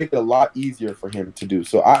just gonna make it a lot easier for him to do.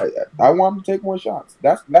 So I want him to take more shots.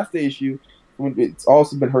 That's the issue. It's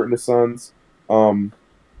also been hurting the Suns. And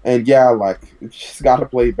like it's just gotta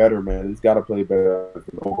play better, man. It's gotta play better as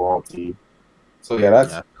an overall team. So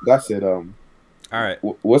that's it. All right.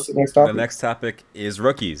 What's the next topic? The next topic is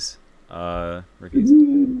rookies. Rookies.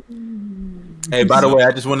 Hey, by the way,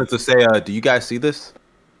 I just wanted to say, do you guys see this?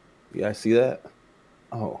 You guys see that?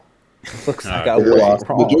 Oh, it looks like I was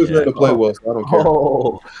wrong. The Joyce made the play well, so I don't care.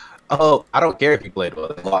 Oh, I don't care if he played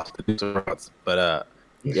well. They lost the rounds, but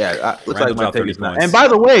looks like my take is not. And by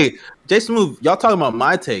the way, Jason Move, y'all talking about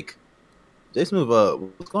my take? Jason Move,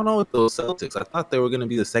 what's going on with those Celtics? I thought they were going to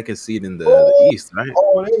be the second seed in the East, right?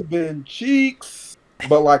 Oh, they've been cheeks,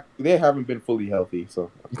 but like they haven't been fully healthy.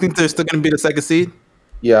 So you think they're still going to be the second seed?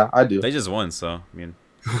 Yeah, I do. They just won, so I mean,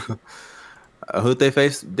 who'd they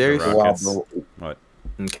face? Darius. Wow, what?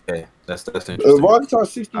 Okay, that's interesting. Rockets are a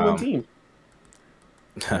 61 team.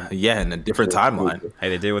 Yeah, in a different timeline. Hey,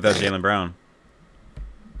 they did without Jaylen Brown.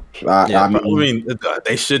 I mean,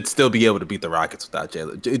 they should still be able to beat the Rockets without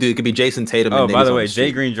Jaylen. It could be Jason Tatum. Oh, by the way,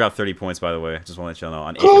 Jay Green dropped 30 points. By the way, just want to let y'all know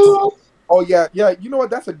on 8. Oh yeah. You know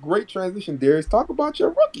what? That's a great transition, Darius. Talk about your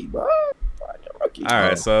rookie, bro. All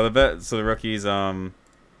right, so the rookies, my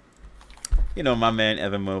man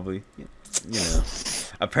Evan Mobley.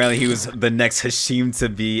 Apparently he was the next Hashim to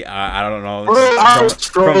be. I don't know.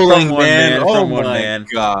 From one man. From one man.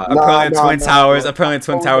 God. Apparently Twin Towers. Apparently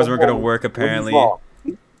Twin Towers weren't gonna work. Apparently. No.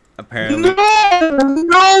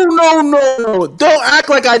 Don't act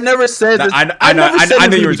like I never said this. I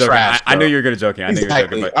know you were joking. I know you were gonna joking. I know you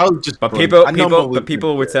were joking. But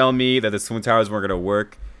people were telling me that the Twin Towers weren't gonna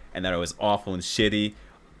work and that it was awful and shitty.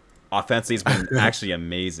 Offensively, it's been actually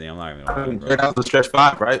amazing. I'm not even gonna lie, bro. The stretch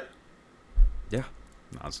 5, right? Yeah,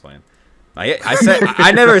 no, I was playing.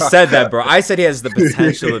 I never said that, bro. I said he has the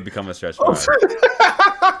potential to become a stretch 5.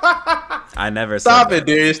 I never said Stop that. it,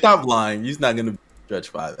 dude. Stop lying. He's not gonna be stretch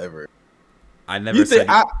 5 ever. I never said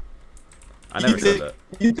that.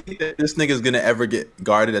 You think that this nigga's gonna ever get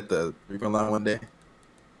guarded at the 3-point line one day?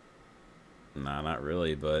 Nah, not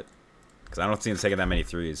really, but because I don't see him taking that many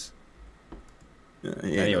threes. Yeah,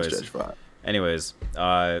 anyways,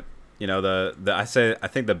 I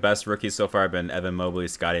think the best rookies so far have been Evan Mobley,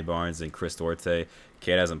 Scotty Barnes, and Chris Duarte.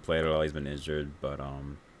 Cade hasn't played at all; he's been injured. But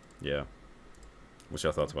yeah. What's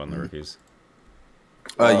your thoughts about the rookies?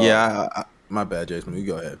 My bad, Jason. You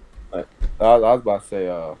go ahead. I was about to say,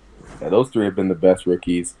 those three have been the best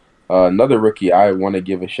rookies. Another rookie I want to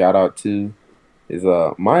give a shout out to is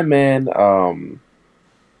my man.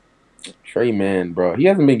 Trey Mann, bro, he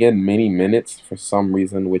hasn't been getting many minutes for some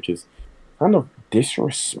reason, which is kind of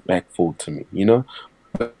disrespectful to me,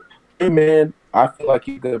 But Trey Mann, I feel like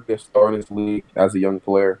he's gonna be a star in this league as a young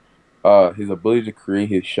player. His ability to create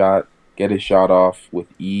his shot, get his shot off with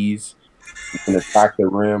ease, he can attack the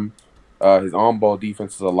rim. His on-ball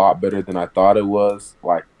defense is a lot better than I thought it was.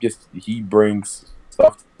 Like, just he brings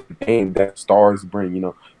stuff to the game that stars bring.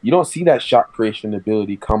 You don't see that shot creation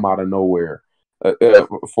ability come out of nowhere.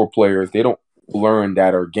 For players, they don't learn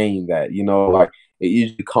that or gain that, like it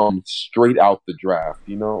usually comes straight out the draft,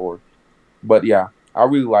 but yeah, I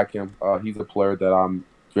really like him. He's a player that I'm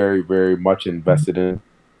very, very much invested in.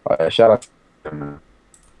 Shout out to him, man.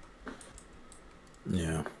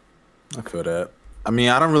 Yeah, I feel that. I mean,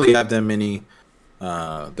 I don't really have that many.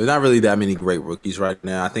 There's not really that many great rookies right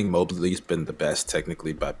now. I think Mobley's been the best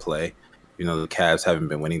technically by play. The Cavs haven't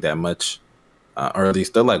been winning that much. or at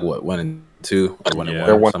least they're like what 1-2 or 1-1, Yeah.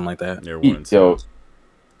 something like that. They're 1 and 2.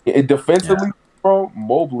 Yo, defensively, bro,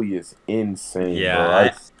 Mobley is insane. Yeah, bro.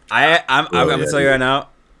 I'm gonna yeah, tell you right now.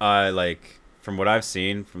 Like from what I've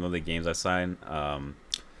seen from the games I signed,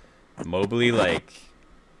 Mobley, like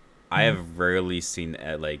I have rarely seen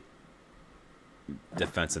like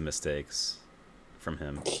defensive mistakes from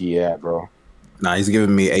him. Yeah, bro. Nah, he's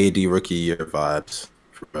giving me AD rookie year vibes,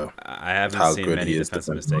 bro. I haven't How seen good many he is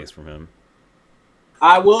defensive mistakes from him.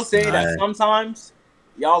 I will say that Right. sometimes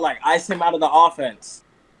y'all like ice him out of the offense.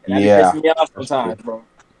 And that Yeah. pisses me off sometimes, bro.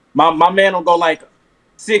 My man will go like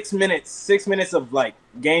 6 minutes of like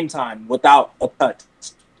game time without a touch.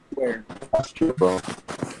 Where That's true, bro.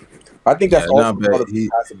 I think that's Yeah, also but part of his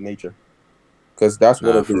passive nature, because that's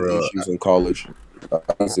one Nah, of his for real. issues in college.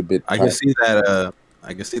 He's a bit. I can see that.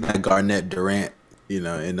 I can see that Garnett Durant. In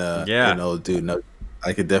Yeah. dude. No,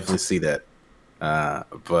 I could definitely see that.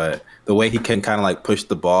 But the way he can kind of like push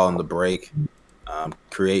the ball on the break,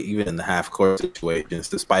 create even in the half court situations,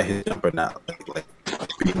 despite his jumper not like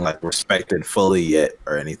being like respected fully yet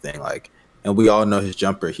or anything like. And we all know his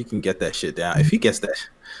jumper. He can get that shit down. If he gets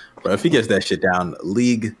that shit down,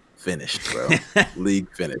 league finished, bro. League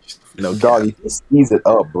finished. No Dog, cap. he speeds it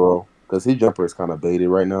up, bro, because his jumper is kind of baited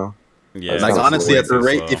right now. Yeah, Like, Like it's honestly, way at the too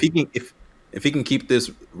rate, slow. if he can keep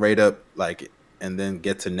this rate up, like, and then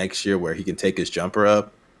get to next year where he can take his jumper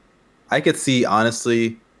up, I could see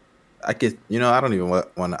honestly, I don't even want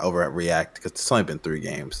to overreact because it's only been 3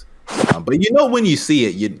 games, but when you see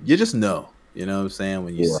it, you just know, you know what I'm saying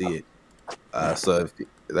when you Yeah. see it. So if,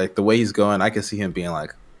 like the way he's going, I can see him being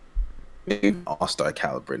like maybe all-star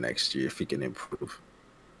caliber next year if he can improve.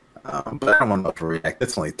 But I don't want to overreact.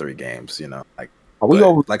 It's only 3 games, like. Are we But,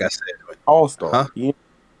 over like I said, All Star? Huh? You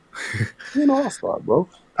an All Star, bro.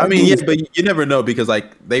 I mean, yeah, but you never know because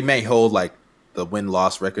like they may hold like the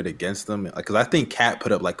win-loss record against them. Because I think Cat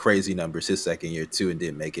put up like crazy numbers his second year too and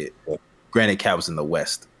didn't make it. Granted, Cat was in the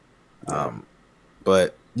West,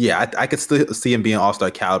 but yeah, I could still see him being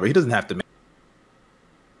All-Star caliber. He doesn't have to make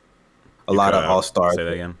a lot of All-Stars. Say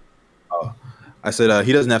that again. I said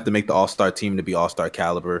he doesn't have to make the All-Star team to be All-Star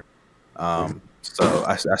caliber. So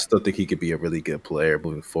I still think he could be a really good player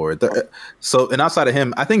moving forward. And outside of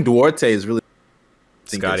him, I think Duarte is really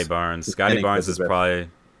Scotty Barnes. Scotty Barnes is probably.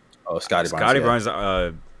 Scotty Barnes. Scotty yeah.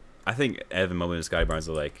 Barnes. I think Evan Mobley and Scotty Barnes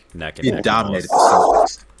are like neck and He neck. dominated the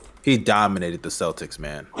almost. Celtics. He dominated the Celtics,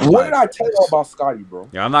 man. What did I tell you about Scotty, bro?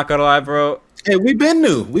 Yeah, I'm not gonna lie, bro. Hey, we've been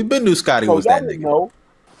new. Scotty So was y'all that didn't nigga. know.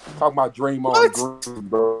 Talking about Draymond What? Green,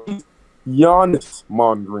 bro. Giannis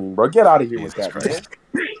Mon Green, bro. Get out of here with Jesus that, Christ.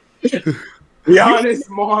 man. Giannis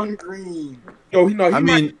Mon Green. Yo, he I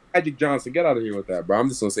mean, Magic Johnson. Get out of here with that, bro. I'm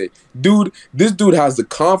just gonna say, dude, this dude has the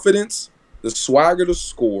confidence, the swagger to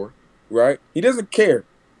score, right? He doesn't care.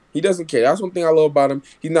 That's one thing I love about him.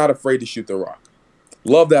 He's not afraid to shoot the rock.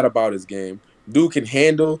 Love that about his game. Dude can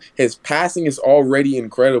handle. His passing is already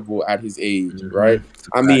incredible at his age, right?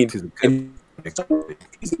 I mean, he's a good- and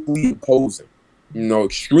he's imposing.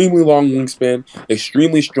 Extremely long wingspan,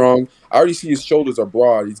 extremely strong. I already see his shoulders are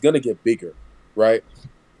broad. He's gonna get bigger, right?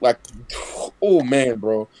 Like, oh man,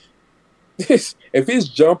 bro. If his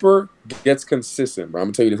jumper gets consistent, bro, I'm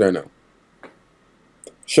gonna tell you this right now.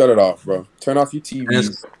 Shut it off, bro. Turn off your TV.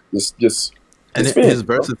 Just and spin, his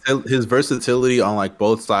bro. versatility on like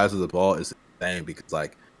both sides of the ball is insane because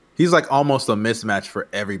like he's like almost a mismatch for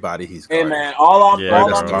everybody he's Hey guarding. man, all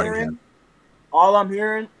bro. I'm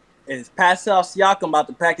hearing is Pascal Siakam about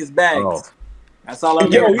to pack his bags. Oh. That's all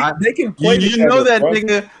I'm Yo, hearing. they can play. You know that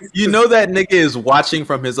together, bro. nigga. You know that nigga is watching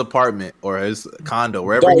from his apartment or his condo,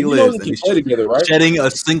 wherever Dog, he you know lives, they and can he's play together, right? shedding a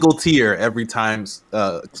single tear every time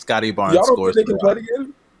Scotty Barnes Y'all don't scores. think they can for play them. together?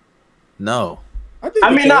 No.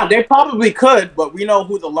 I mean, nah, they probably could, but we know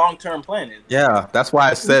who the long-term plan is. Yeah, that's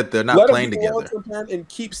why I said they're not Let him playing do the together. long-term plan and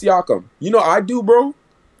keep Siakam. You know I do, bro.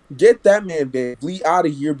 Get that man Van Vliet out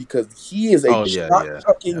of here because he is a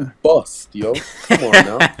shot-chucking bust, yo. Come on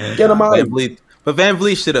now, get him out. Van Vliet, but Van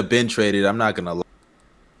Vliet should have been traded. I'm not gonna lie.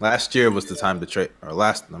 Last year was the time to trade, or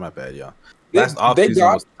no, my bad, y'all. Last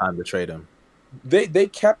offseason was the time to trade him. They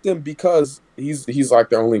kept him because he's like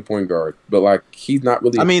their only point guard, but like he's not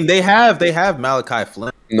really. I mean, they have Malachi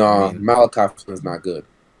Flynn. Nah, I mean- Malachi Flynn's not good.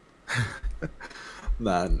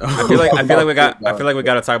 Nah, no. I feel like we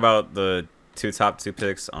got to talk about the top two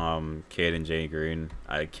picks. Cade and Jay Green.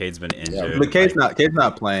 Cade's been injured. But Cade's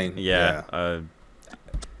not playing. Yeah. I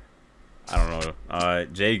don't know.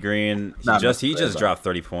 Jay Green. He Not just much, dropped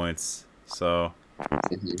 30 points. So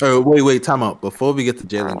Oh, wait, time out. Before we get to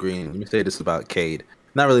Jalen Green, let me say this about Cade.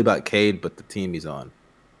 Not really about Cade, but the team he's on.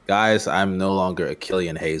 Guys, I'm no longer a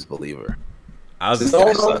Killian Hayes believer. I was. No,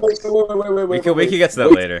 wait. We could get to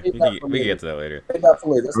that later. We could get to that later. Save that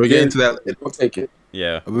for later. We're getting to that. We'll take it.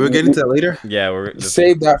 Yeah. We're getting to that later. Yeah, we're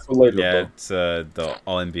Save that for later. Yeah, bro. it's the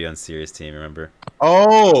All NBA Unseries team. Remember?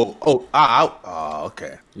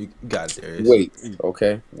 Okay. You got it, Darius. Wait.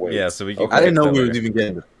 Okay. Wait. Yeah, so we. Okay. I didn't know get to we that were later. even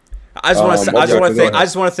getting it. I just want to. I just okay, want to go thank. ahead. I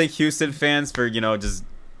just want to thank Houston fans for just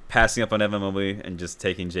passing up on Evan Mobley and just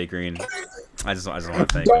taking Jay Green. I just want to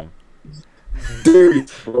thank him.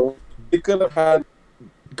 Darius, bro. They could have had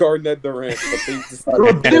Garnett Durant, but they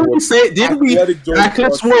decided. Didn't we say? Didn't we? I could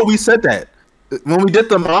have swore we said that when we did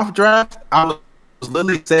the mock draft. I was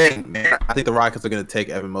literally saying, man, I think the Rockets are going to take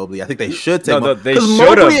Evan Mobley. I think they should take. No, they 'cause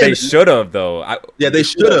should have. Mobley They and- should have though. Yeah, they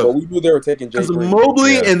should have. But we knew they were taking Jay Because Green.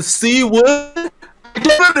 Mobley Yeah. and Seawood, I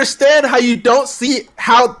don't understand how you don't see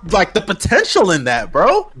how like the potential in that,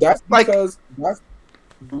 bro. That's Like- because that's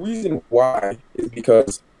the reason why is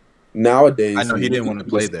because nowadays I know he didn't want to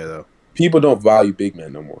play there though. People don't value big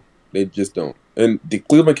men no more. They just don't. And the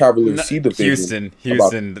Cleveland Cavaliers see the vision.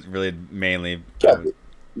 Houston really mainly. Yeah,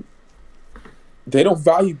 they don't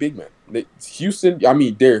value big men. Houston, I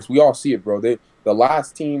mean, Darius, we all see it, bro. The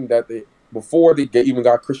last team that before they even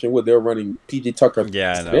got Christian Wood, they were running PJ Tucker.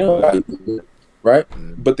 Yeah, I know. They don't value big men, right?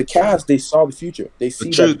 Mm. But the Cavs, they saw the future. They see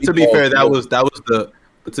But true, that. to be fair, that was the.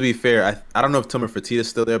 But to be fair, I don't know if Tillman Fertitta's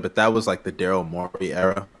still there, but that was like the Daryl Morey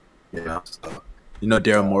era. You know, so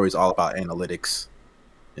Daryl Morey's all about analytics.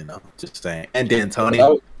 You know, just saying. And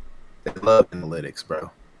D'Antoni, they love analytics, bro.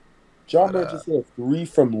 John Morant just hit a 3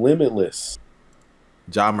 from Limitless.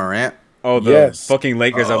 John Morant. Oh, the Yes. fucking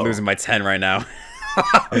Lakers are Oh. losing by 10 right now.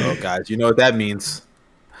 Oh, guys, you know what that means?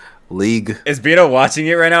 League. Is Bino watching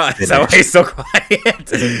it right now? Is that why he's so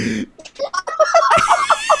quiet?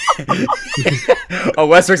 Oh,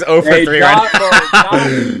 Westbrook's 0 for 3 right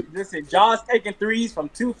now. Listen, John's taking threes from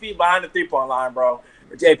 2 feet behind the 3-point line, bro.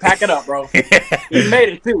 Jay, pack it up, bro. He made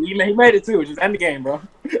it too. He made it too. Just end the game, bro.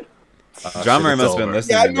 John Murray must have been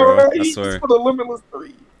listening, Yeah, I know, bro. right? I He swear. just put a Limitless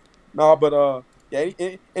 3. Nah, but yeah,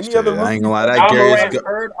 any Shit, other I ain't gonna lie, that John Gary's Morant go-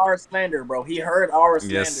 heard our slander, bro. He heard our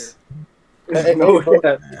slander. Yes.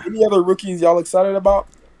 any other rookies y'all excited about?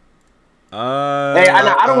 Hey,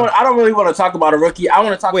 I don't really want to talk about a rookie. I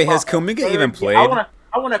want to talk. Wait, about has a Kuminga third- even played? I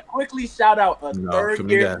want to quickly shout out a No, third-year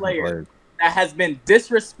Kuminga hasn't player played. that has been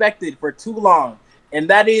disrespected for too long, and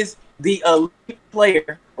that is the elite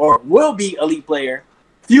player, or will be elite player,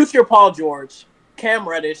 future Paul George. Cam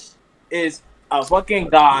Reddish is a fucking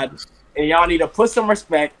god, and y'all need to put some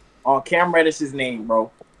respect on Cam Reddish's name, bro.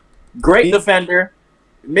 Great defender.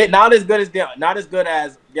 Not as good as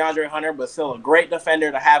DeAndre Hunter, but still a great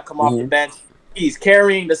defender to have come off the bench. He's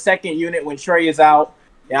carrying the second unit when Trey is out.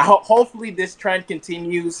 And hopefully this trend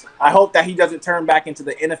continues. I hope that he doesn't turn back into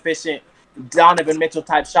the inefficient Donovan Mitchell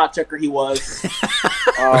type shot checker he was.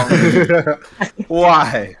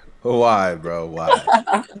 Why? Why, bro?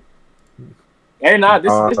 Why? Hey, nah,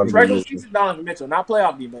 this is regular season Donovan Mitchell, not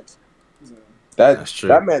playoff defense. That's true.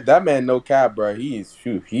 That man, no cap, bro.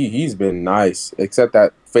 He's been nice, except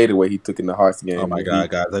that fadeaway he took in the Hearts game. Oh my god,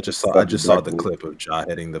 guys! I just saw the clip of Ja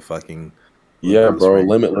hitting the fucking. Yeah, bro. range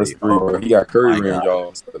Limitless three. 3, bro. He got Curry Oh my range, God.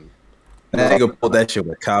 y'all. That nigga pulled that shit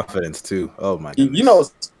with confidence too. Oh my god! You know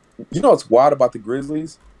what's wild about the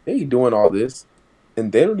Grizzlies? They doing all this,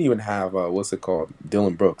 and they don't even have what's it called,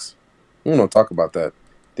 Dylan Brooks. We don't talk about that.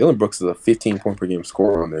 Dylan Brooks is a 15-point per game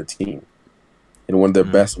scorer on their team, and one of their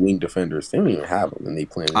best wing defenders. They don't even have him, and they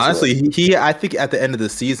play him. Honestly, he I think at the end of the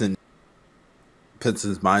season puts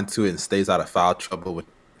his mind to it and stays out of foul trouble. With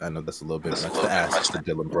I know that's a little bit much to ask for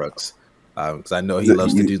Dylan Brooks, because I know he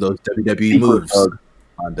loves to do those WWE moves.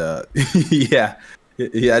 And yeah,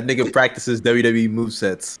 that nigga practices WWE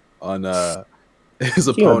movesets on his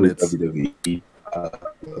opponents. WWE.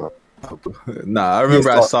 Nah, I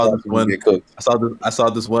remember I saw this one. Get cooked. I saw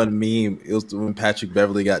this one meme. It was when Patrick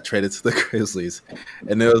Beverly got traded to the Grizzlies,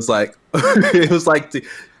 and it was like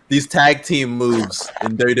these tag team moves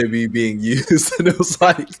in WWE being used, and it was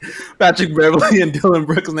like Patrick Beverly and Dylan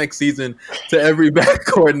Brooks next season to every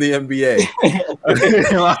backcourt in the NBA.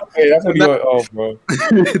 Hey, that's what you went off, bro.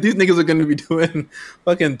 These niggas are going to be doing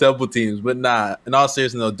fucking double teams, but nah. In all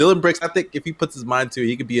seriousness, though, Dylan Brooks, I think if he puts his mind to it,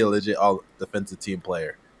 he could be a legit all defensive team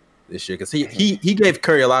player this year, because he gave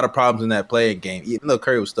Curry a lot of problems in that playing game, even though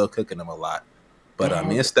Curry was still cooking him a lot. But I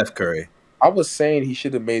mean, it's Steph Curry. I was saying he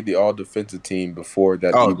should have made the all defensive team before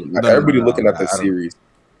that. Oh, even. no, Everybody no, looking at the I don't- series.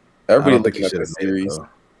 I Everybody don't think looking he at should the have made it, series. though.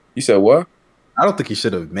 You said what? I don't think he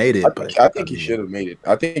should have made it. I think he should have made it.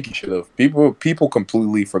 I think he should have. People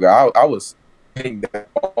completely forgot. I was saying that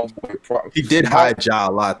all the way. He did hide Ja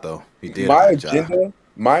a lot, though. He did. My hide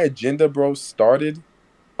Ja. agenda, bro, started.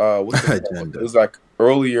 What's it called? Agenda. It was like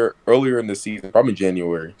earlier in the season, probably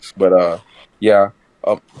January. But yeah.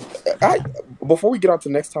 Before we get on to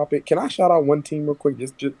the next topic, can I shout out one team real quick?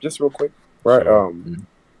 Just real quick, right? Sure.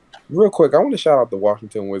 Real quick, I want to shout out the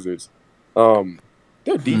Washington Wizards.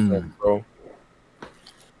 Their defense, bro,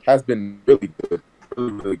 has been really good,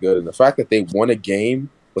 really good, and the fact that they won a game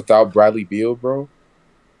without Bradley Beal, bro,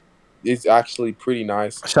 is actually pretty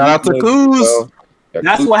nice. Shout out to Kuz.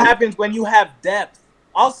 That's what happens when you have depth.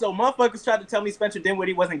 Also, motherfuckers tried to tell me Spencer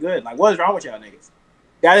Dinwiddie wasn't good. Like, what is wrong with y'all niggas?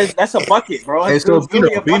 That's a bucket, bro. Hey, so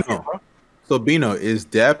really a bucket, bro. So Bino, is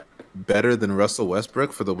depth better than Russell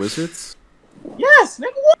Westbrook for the Wizards? Yes,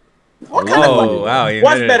 nigga. What kind of bucket? Wow,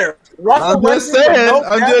 What's better? Russell Westbrook?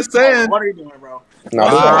 I'm just saying. What are you doing, bro? Hey,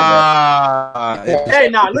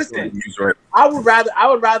 now listen. I would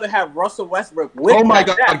rather have Russell Westbrook with. Oh my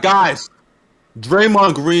god, guys!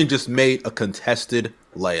 Draymond Green just made a contested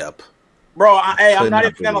layup. Bro, I'm not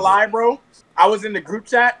even gonna lie, bro. I was in the group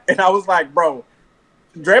chat and I was like, bro,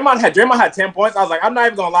 Draymond had 10 points. I was like, I'm not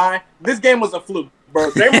even gonna lie. This game was a fluke,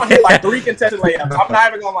 bro. Draymond hit like 3 contested layups. I'm not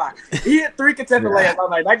even gonna lie. He hit 3 contested layups. I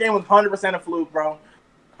was like, that game was 100% a fluke, bro.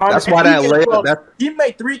 That's why that layup. He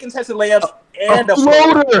made 3 contested layups and a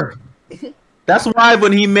floater. That's why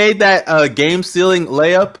when he made that game-sealing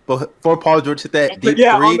layup before Paul George hit that deep three,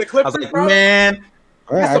 on the Clippers, I was like, bro. man,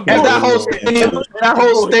 and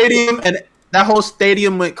that whole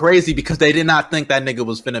stadium went crazy because they did not think that nigga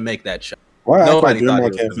was finna make that shot. Why Nobody thought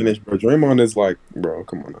Draymond can't finish, bro? Draymond is like, bro,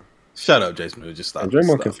 come on now. Shut up, Jason. Just stop.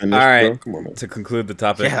 Draymond can finish. All right. Bro. Come on, man. To conclude the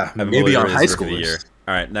topic, Yeah, Evan maybe Mobley on is high Rookie of the schoolers. Year.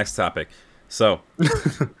 All right, next topic. So,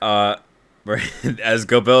 as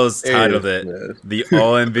Gobel's titled it, the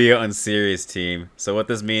All-NBA Unserious team. So what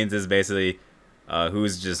this means is basically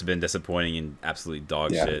who's just been disappointing and absolutely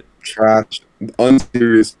dog shit. Trash,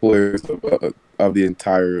 unserious players of the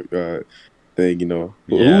entire thing, you know.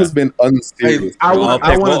 Who has been unserious? Hey,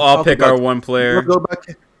 We'll all pick our one player. Go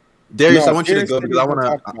back. Darius, I want you to go because I want to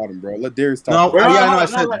talk about him, bro. Let Darius talk. I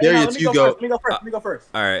said Darius, you go. Let me go first.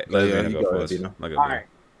 All right, let me go first. All right.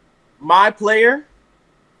 My player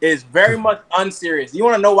is very much unserious. You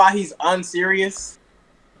want to know why he's unserious?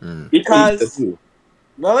 Because,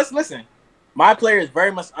 well, let's listen. My player is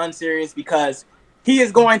very much unserious because he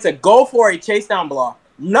is going to go for a chase down block,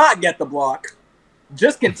 not get the block,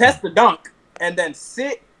 just contest the dunk, and then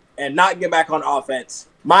sit and not get back on offense.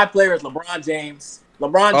 My player is LeBron James.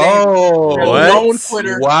 LeBron James, known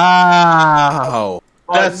Twitter. Wow.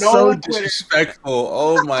 That's so disrespectful.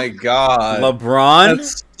 Oh my god. LeBron?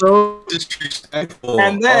 That's so disrespectful.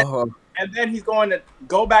 And then he's going to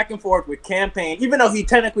go back and forth with Campaign, even though he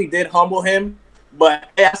technically did humble him. But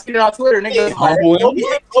hey, I seen it on Twitter. Nigga, Kobe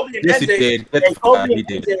and yes, he MJ, did. Kobe he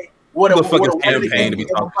did. Who the fuck is Campaign to be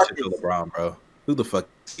talking shit to LeBron, bro? Who the fuck?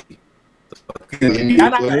 I'm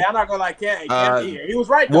not gonna like Campaign. He was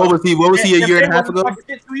right. Though. What was he a year and a half ago?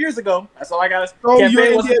 2 years ago. That's all I got.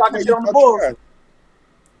 Campaign wasn't talking shit on the Bulls.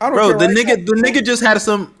 Bro, the nigga just had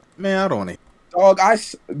some. Man, I don't want to.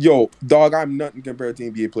 Dog, I'm nothing compared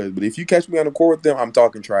to NBA players. But if you catch me on the court with them, I'm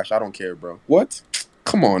talking trash. I don't care, bro. What?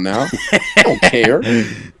 Come on now. I don't care.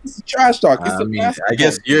 It's a trash talk. I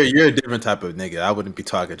guess you're a different type of nigga. I wouldn't be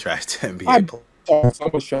talking trash to NBA players. So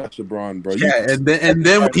much trash to LeBron, bro. Yeah, and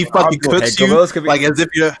then when he fucking cooks you, like as if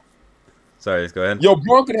you're. Sorry, go ahead. Yo,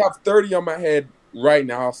 Bron could have 30 on my head right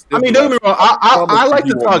now. I mean, don't get me wrong. I like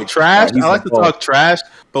to talk trash. I like to talk trash,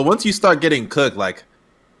 but once you start getting cooked, like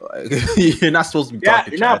you're not supposed to be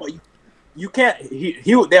talking trash. But you can't.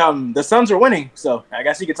 The Suns are winning, so I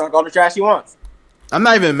guess he can talk all the trash he wants. I'm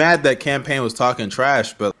not even mad that Campaign was talking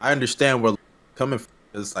trash, but I understand where coming from.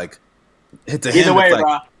 It's like either way,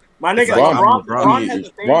 bro. My nigga, LeBron has the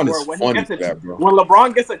thing where when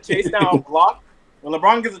LeBron gets a chase down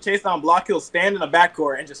block, he'll stand in the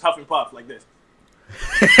backcourt and just huff and puff like this.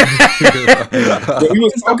 He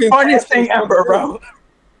was the funniest thing ever, bro.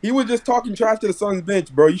 He was just talking trash to the Suns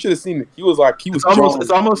bench, bro. You should have seen it. He was like, It's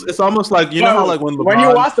almost like you know how like when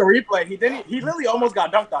you watch the replay, he literally almost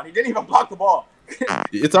got dunked on. He didn't even block the ball.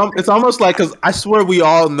 It's almost like because I swear we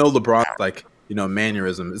all know LeBron like. You know,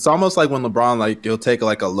 mannerism. It's almost like when LeBron, like, he'll take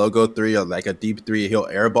like a logo three or like a deep three, he'll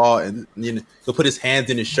airball and he'll put his hands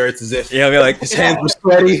in his shirts as if he'll be like his hands were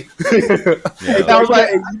sweaty. I was like,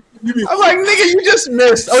 nigga, you just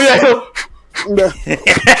missed. Oh yeah.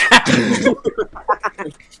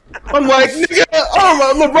 I'm like, nigga,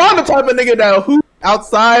 LeBron the type of nigga that who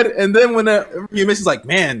outside, and then when he misses, like,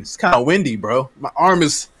 man, it's kind of windy, bro. My arm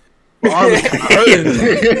is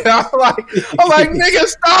hurting. I'm like, nigga,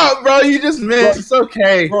 stop, bro. You just missed. It's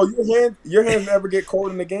okay, bro. Your hands never get cold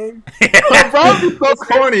in the game. Bro, be so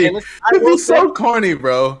corny. It'd be so corny,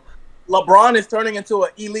 bro. LeBron is turning into an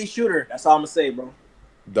elite shooter. That's all I'm gonna say, bro.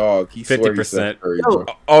 Dog, he 50%. Yo,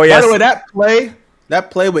 Oh yes. By the way,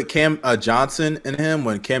 that play with Cam Johnson and him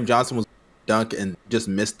when Cam Johnson was dunk and just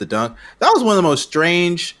missed the dunk. That was one of the most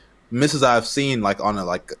strange misses I've seen, like on a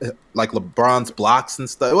like LeBron's blocks and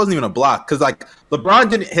stuff. It wasn't even a block because like LeBron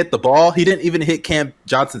didn't hit the ball. He didn't even hit Cam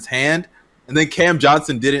Johnson's hand, and then Cam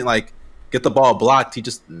Johnson didn't like get the ball blocked. He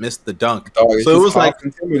just missed the dunk. Dog, so it was like half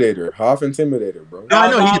intimidator, bro. No,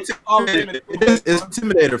 I know it's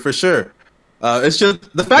intimidator for sure. It's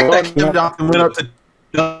just the fact that Cam Johnson went up to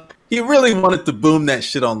dunk. He really wanted to boom that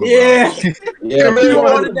shit on LeBron. Yeah, he really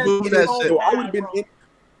wanted to boom that shit. I would have been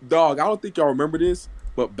dog. I don't think y'all remember this,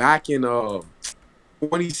 but back in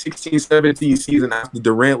 2016-17 season, after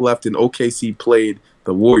Durant left and OKC played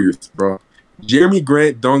the Warriors, bro, Jeremy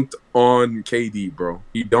Grant dunked on KD, bro.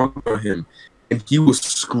 He dunked on him, and he was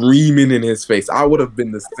screaming in his face. I would have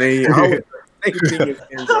been the same. I would have been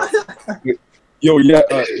the same. Yo,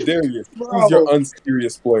 Darius, who's your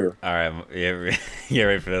unserious player? All right, get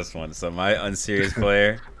ready for this one. So my unserious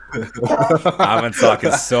player, I've been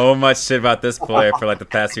talking so much shit about this player for like the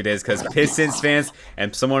past few days because Pistons fans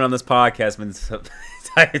and someone on this podcast been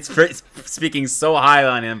speaking so high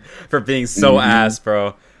on him for being so ass,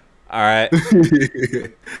 bro. All right,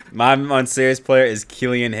 my unserious player is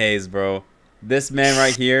Killian Hayes, bro. This man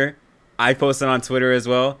right here, I posted on Twitter as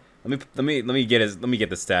well. Let me get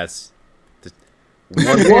the stats.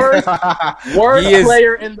 Worst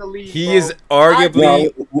player in the league. He is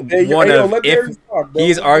arguably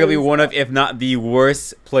one of, if not the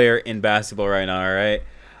worst player in basketball right now. All right,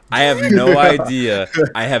 I have no idea.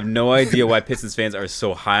 I have no idea why Pistons fans are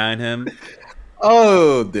so high on him.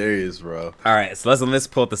 Oh, there he is, bro. All right, so let's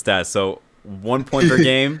pull up the stats. So 1 point per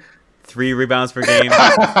game, 3 rebounds per game,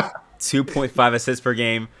 2.5 assists per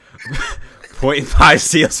game, 0.5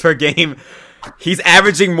 steals per game. He's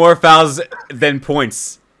averaging more fouls than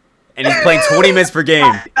points, and he's playing 20 minutes per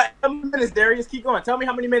game. How many minutes, Darius? Keep going. Tell me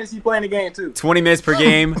how many minutes he's playing the game, too. 20 minutes per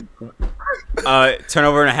game,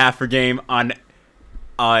 turnover and a half per game on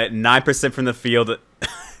 9% from the field,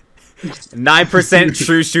 9%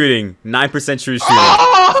 true shooting, 9% true shooting.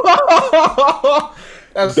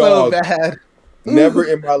 That's so bad. Never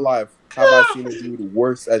in my life have I seen a dude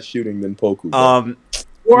worse at shooting than Poku.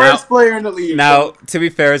 Worst player in the league. Now, to be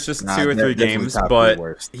fair, it's just 2 or 3 games, but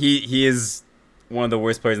he is one of the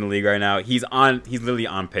worst players in the league right now. He's literally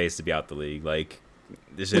on pace to be out the league. Like,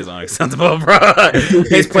 this shit is unacceptable, bro.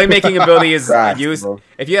 His playmaking ability is used.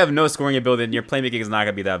 If you have no scoring ability, then your playmaking is not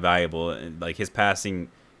gonna be that valuable. And like his passing,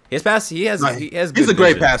 he has. He's a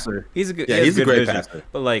great passer. He's a great passer.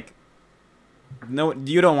 But like, no,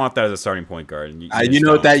 you don't want that as a starting point guard. You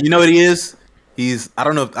know what he is. I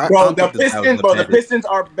don't know. The Pistons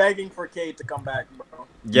are begging for Cade to come back, bro.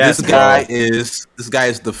 Yes, this guy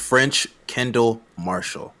is the French Kendall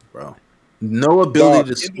Marshall, bro. No ability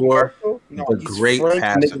to score, but great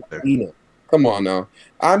passer. Come on now.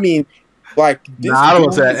 I mean, like, I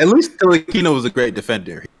don't say that. At least Ntilikina was a great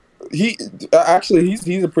defender. He actually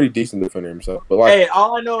he's a pretty decent defender himself. But like, hey,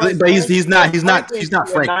 all I know is, but he's not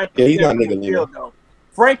Frank. Yeah, he's not nigga Leo.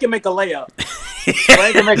 Frank can make a layup.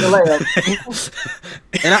 Frank can make a layup.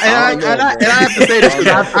 and I have to say this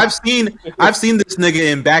because I've seen this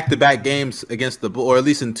nigga in back-to-back games against the Bulls, or at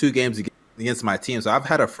least in 2 games against my team. So I've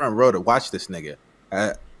had a front row to watch this nigga.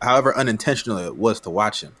 However unintentional it was to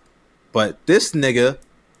watch him, but this nigga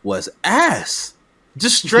was ass,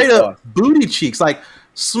 just straight up booty cheeks, like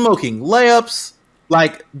smoking layups.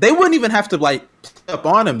 Like they wouldn't even have to like play up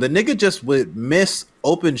on him. The nigga just would miss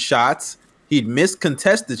open shots. He'd miss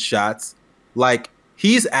contested shots. Like,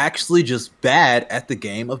 he's actually just bad at the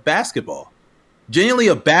game of basketball. Genuinely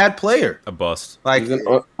a bad player. A bust. Like, he's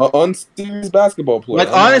an unserious basketball player. Like,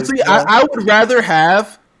 honestly, I would rather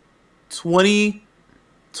have 20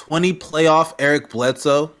 playoff Eric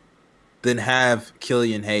Bledsoe than have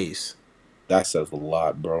Killian Hayes. That says a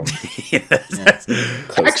lot, bro.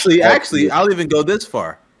 Actually, I'll even go this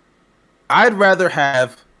far. I'd rather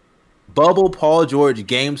have Bubble Paul George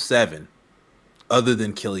Game 7 other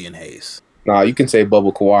than Killian Hayes. Nah, you can say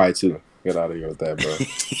Bubble Kawhi too. Get out of here with that, bro.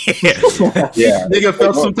 Yeah, nigga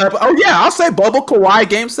felt some type of. Oh yeah, I'll say Bubble Kawhi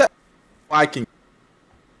Game 7. I can.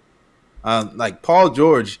 Like Paul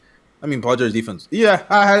George. I mean Paul George defense. Yeah,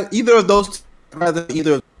 I had either of those. Rather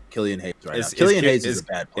either of Killian Hayes right now. Killian Hayes is a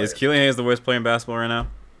bad player. Is Killian Hayes the worst player in basketball right now?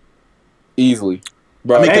 Easily,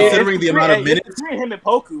 bro. I mean, considering the amount of minutes. It's him and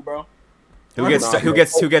Poku, bro. Who gets?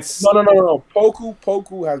 No.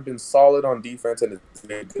 Poku has been solid on defense and has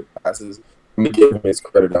made good passes. Let me give him his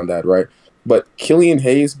credit on that, right? But Killian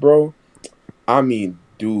Hayes, bro. I mean,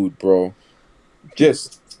 dude, bro,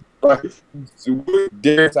 just Like,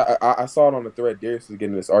 Darius, I saw it on the thread. Darius was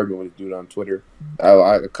getting this argument with this dude on Twitter.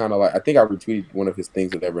 I kind of like. I think I retweeted one of his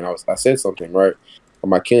things or whatever, and I said something right.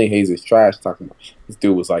 My Killian Hayes is trash. Talking about this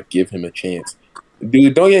dude was like, give him a chance,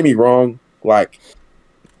 dude. Don't get me wrong. Like,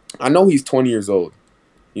 I know he's 20 years old,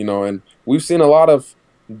 you know, and we've seen a lot of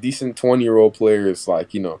decent 20-year-old players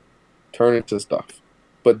like turn into stuff,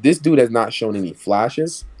 but this dude has not shown any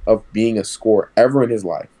flashes of being a scorer ever in his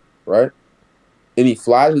life, right? Any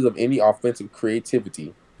flashes of any offensive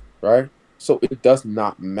creativity, right? So it does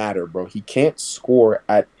not matter, bro. He can't score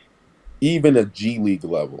at even a G League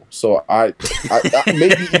level. So I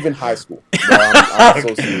maybe even high school. Bro, I'm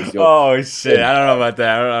so serious, yo. Oh shit! I don't know about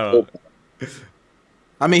that. I don't know.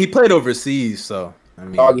 I mean, he played overseas, so I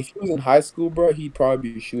mean, Dog, if he was in high school, bro, he'd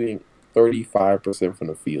probably be shooting 35% from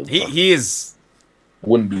the field. Bro. He is.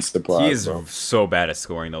 Wouldn't be surprised. He is bro. so bad at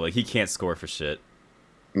scoring though. Like he can't score for shit.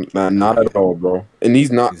 Not at all, bro. And he's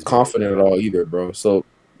not confident at all either, bro. So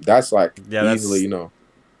that's like easily,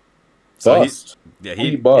 So bust.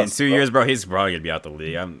 he bust, in 2 bro. years, bro. He's probably gonna be out the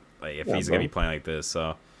league. I'm like, if he's bro. gonna be playing like this,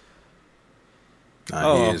 so.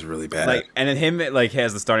 he is really bad. Like, and then him like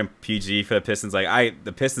has the starting PG for the Pistons. Like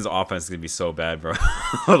the Pistons offense is gonna be so bad, bro.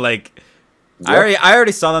 Like, Yep. I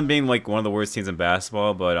already saw them being like one of the worst teams in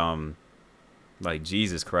basketball, but like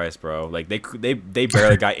Jesus Christ, bro. Like they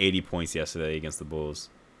barely got 80 points yesterday against the Bulls.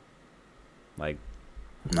 Like,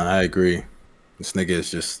 No, I agree. This nigga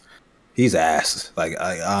is just, he's ass. Like,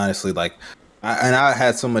 I honestly, like, I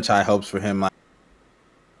had so much high hopes for him. Like,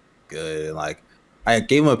 good. Like, I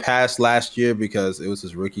gave him a pass last year because it was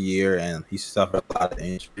his rookie year and he suffered a lot of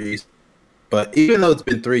injuries. But even though it's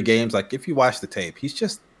been 3 games, like, if you watch the tape,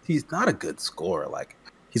 he's not a good scorer. Like,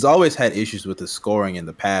 he's always had issues with his scoring in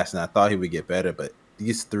the past, and I thought he would get better. But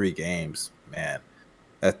these 3 games, man,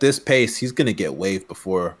 at this pace, he's going to get waived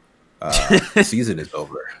before the season is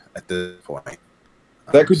over at this point.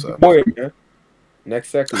 That could be boy, man. Next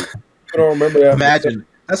second. I don't remember that. Imagine.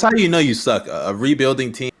 That's how you know you suck. A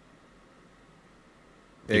rebuilding team.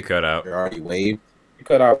 you cut out. You're already waived. You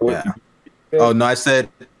cut out what Yeah. Oh, no, I said,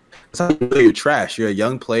 that's how you know you're trash. You're a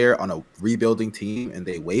young player on a rebuilding team, and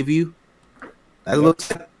they waive you. That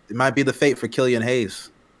looks like it might be the fate for Killian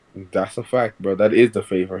Hayes. That's a fact, bro. That is the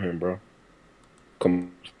fate for him, bro.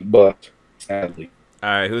 But sadly. All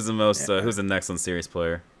right, who's the next on series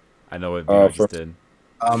player? I know what Bino just did.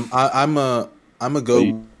 I'm a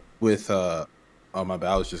go with oh my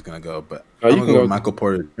bad, I was just gonna go, but Oh, I'm you gonna can go go. with Michael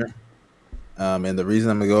Porter Jr. And the reason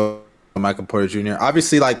I'm gonna go with Michael Porter Jr.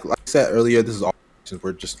 Obviously, like I said earlier, this is all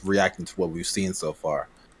we're just reacting to what we've seen so far.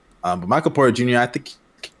 But Michael Porter Jr., I think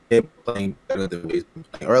he's playing better than Wade's been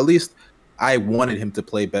playing, or at least I wanted him to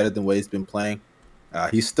play better than Wade's been playing.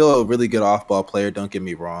 He's still a really good off-ball player. Don't get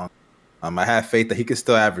me wrong. I have faith that he could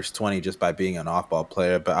still average 20 just by being an off-ball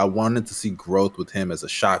player, but I wanted to see growth with him as a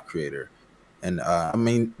shot creator. And, I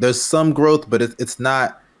mean, there's some growth, but it's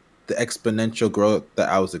not the exponential growth that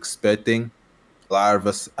I was expecting. A lot of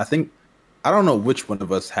us, I don't know which one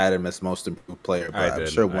of us had him as most improved player, but I'm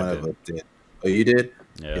sure one of us did. Oh, you did?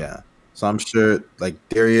 Yeah. So I'm sure, like,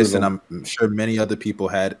 Darius and I'm sure many other people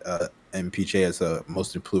had MPJ as a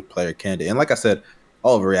most improved player candidate. And like I said,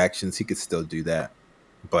 all overreactions, he could still do that.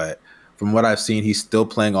 But from what I've seen, he's still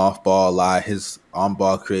playing off ball a lot. His on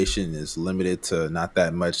ball creation is limited to not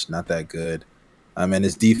that much, not that good. And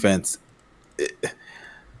his defense,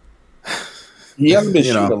 he hasn't been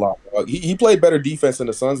shooting a lot. Bro. He played better defense in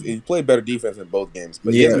the Suns. He played better defense in both games.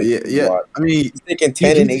 But yeah. I mean, he's taking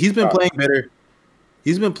 10 and 8. He's been playing better.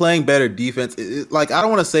 He's been playing better defense. Like, I don't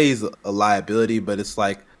want to say he's a liability, but it's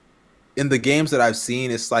like in the games that I've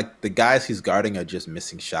seen, it's like the guys he's guarding are just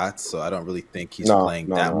missing shots. So I don't really think he's playing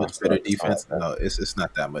that much better defense. No, it's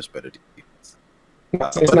not that much better defense.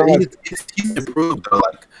 But he's improved though,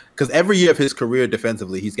 like, because every year of his career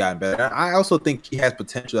defensively, he's gotten better. I also think he has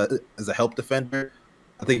potential as a help defender.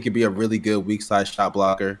 I think he could be a really good weak side shot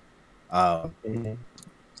blocker. I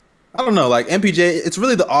don't know, like MPJ, it's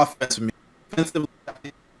really the offense for me. Defensively,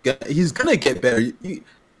 he's gonna get better.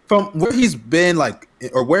 From where he's been, like,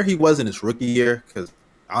 or where he was in his rookie year, because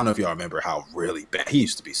I don't know if y'all remember how really bad he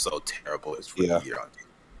used to be. So terrible his rookie year.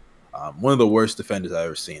 One of the worst defenders I've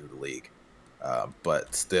ever seen in the league.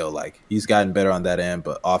 But still, like, he's gotten better on that end.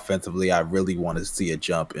 But offensively, I really want to see a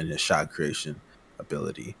jump in his shot creation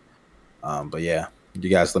ability. But yeah, you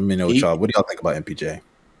guys, let me know what do y'all think about MPJ?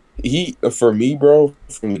 For me, bro,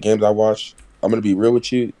 from the games I watched, I'm gonna be real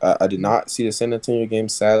with you. I did not see the San Antonio game,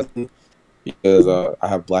 sadly, because I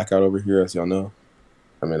have blackout over here, as y'all know.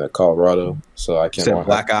 I'm in Colorado, so I can't watch.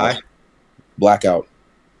 Black eye? Blackout.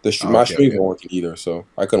 My stream wasn't working either, so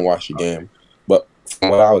I couldn't watch the game. But from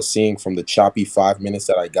what I was seeing from the choppy 5 minutes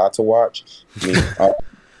that I got to watch, I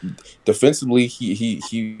mean, defensively,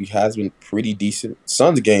 he has been pretty decent.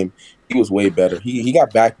 Suns game, he was way better. He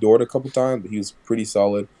got backdoored a couple times, but he was pretty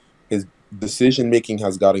solid. His decision making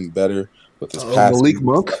has gotten better with his passing, Malik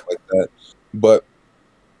Monk, stuff like that. But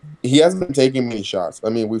he hasn't been taking many shots. I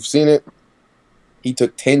mean, we've seen it. He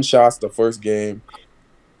took 10 shots the first game.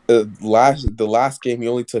 The last game, he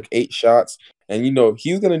only took 8 shots. And, you know,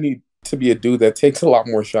 he's going to need to be a dude that takes a lot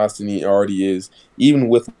more shots than he already is. Even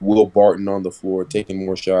with Will Barton on the floor taking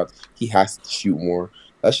more shots, he has to shoot more.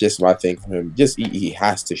 That's just my thing for him. Just he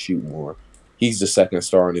has to shoot more. He's the second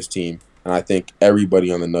star on his team. And I think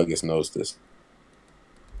everybody on the Nuggets knows this.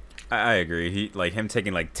 I agree. Him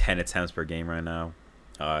taking like 10 attempts per game right now.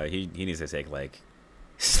 He needs to take like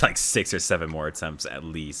 6 or 7 more attempts at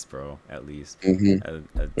least, bro. At least.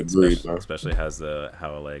 Agreed, especially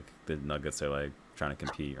how like the Nuggets are like trying to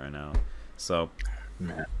compete right now. So,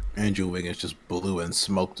 man, Andrew Wiggins just blew and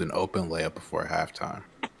smoked an open layup before halftime.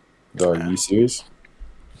 Dog, are you serious?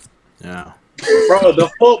 Yeah. Bro,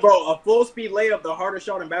 a full speed layup, the hardest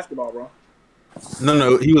shot in basketball, bro.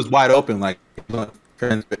 No, he was wide open, like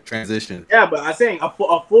transition. Yeah, but I'm saying a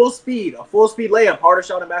full speed layup, hardest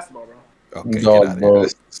shot in basketball, bro. Okay, Dog, get out of bro. here.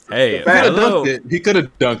 hey, Melo, Melo, he could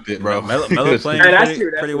have dunked it, bro. Melo playing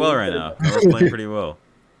pretty well right now. Melo's playing pretty well.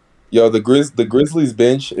 Yo, the Grizzlies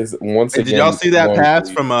bench is once Hey, again. did y'all see that pass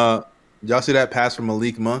long. from Y'all see that pass from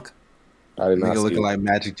Malik Monk? I did not Nigga see looking it. like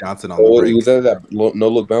Magic Johnson on Oh, the break. was that no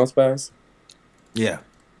look bounce pass? Yeah.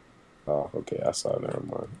 Oh, okay, I saw it. Never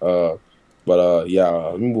mind. Yeah,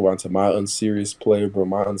 let me move on to my unserious player, bro.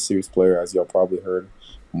 My unserious player, as y'all probably heard,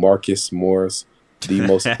 Marcus Morris, the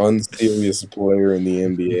most unserious player in the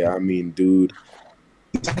NBA. I mean, dude.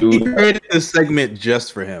 He created this segment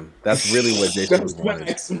just for him. That's really what Jason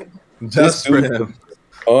wanted. Just for him.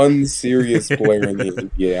 Unserious player in the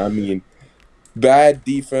NBA. I mean, bad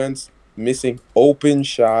defense, missing open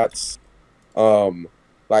shots. His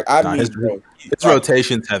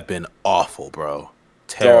rotations have been awful, bro.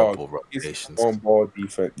 Terrible rotations. On ball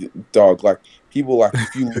defense, dog. Like people, like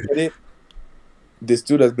if you look at it, this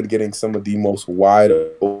dude has been getting some of the most wide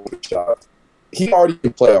open shots. He already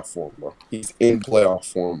in playoff form, bro. He's in playoff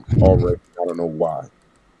form already. I don't know why,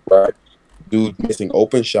 right? Dude missing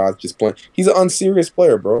open shots, just playing. He's an unserious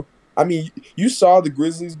player, bro. I mean, you saw the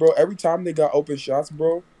Grizzlies, bro. Every time they got open shots,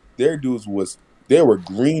 bro, their dudes they were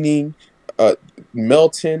greening.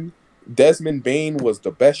 Melton, Desmond Bain was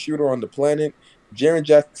the best shooter on the planet. Jaren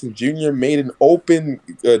Jackson Jr. made an open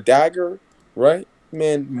dagger, right?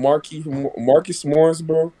 Man, Marcus Morris,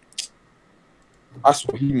 bro. I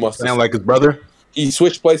swear he must sound like his brother. He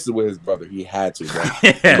switched places with his brother. He had to, bro.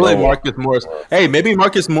 Play Marcus Morris. Hey, maybe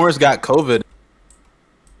Marcus Morris got COVID.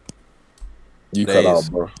 You cut out,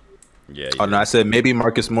 bro. Yeah. Oh no, I said maybe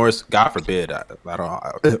Marcus Morris. God forbid. I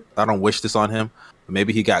don't wish this on him.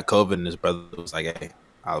 Maybe he got COVID and his brother was like, "Hey,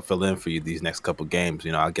 I'll fill in for you these next couple games.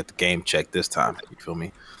 You know, I'll get the game check this time." You feel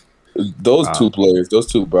me? Those two players, those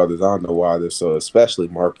two brothers, I don't know why they're so, especially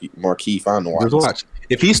Markieff. I don't know why. Just watch.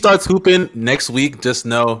 If he starts hooping next week, just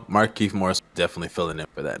know Markieff Morris definitely filling in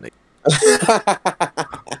for that nigga.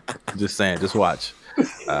 Just saying, just watch.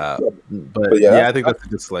 But yeah, I think that's a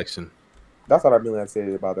good selection. That's what I really had to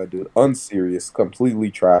say about that dude. Unserious, completely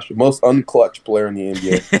trash. Most unclutch player in the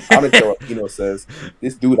NBA. I don't care what Pino says.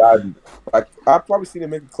 This dude, I've probably seen him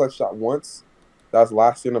make a clutch shot once. That was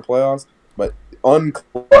last year in the playoffs. But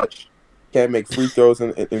unclutch. Can't make free throws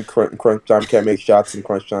in crunch time. Can't make shots in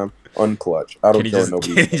crunch time. Unclutch. I don't care what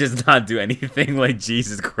nobody Can he just not do anything? Like,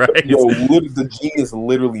 Jesus Christ. Yo, the G is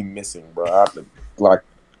literally missing, bro.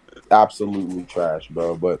 Absolutely trash,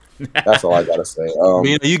 bro. But that's all I gotta say.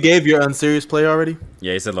 You gave your unserious player already?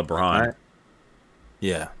 Yeah, he said LeBron. Right.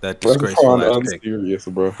 Yeah, that disgraceful unserious,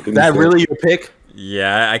 bro. Is that really your pick?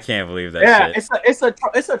 Yeah, I can't believe that. Yeah, shit.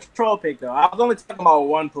 it's a troll pick though. I was only talking about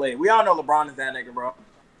one play. We all know LeBron is that nigga, bro.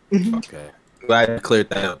 Okay, glad you cleared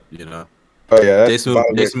that up. You know. Oh yeah, Jay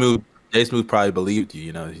Smooth probably believed you.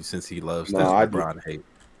 You know, since he loves LeBron hate.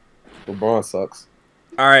 LeBron sucks.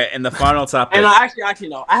 All right, and the final topic. And actually,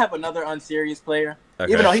 no. I have another unserious player.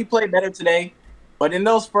 Okay. Even though he played better today, but in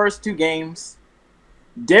those first 2 games,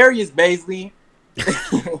 Darius Baisley,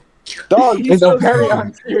 dog, he's a very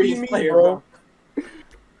unserious player, bro.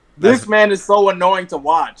 This man is so annoying to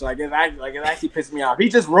watch. It actually pissed me off. He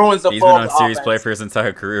just ruins the flow. He's been an unserious player for his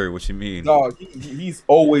entire career. What you mean? Dog, he's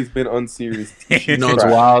always been unserious. You know, it's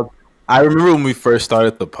wild. I remember when we first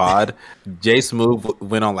started the pod, Jay Smooth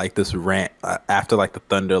went on like this rant after like the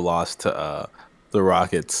Thunder lost to the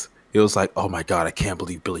Rockets. He was like, "Oh my god, I can't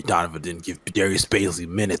believe Billy Donovan didn't give Darius Baisley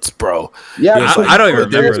minutes, bro." Yeah, I don't even remember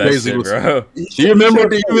Darius that Baisley shit, was- bro. Do you remember?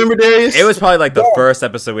 Do you remember Darius? It was probably like the Yeah. first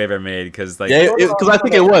episode we ever made because like yeah, because I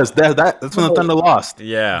think it was that's when the Thunder lost.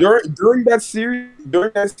 yeah. during that series,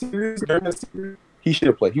 he should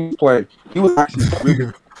have played. He was playing. He was actually really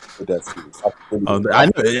good with that series. I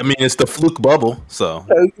know. I mean, it's the fluke bubble, so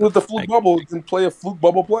With the fluke bubble, you can play a fluke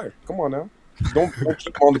bubble player. Come on now. Don't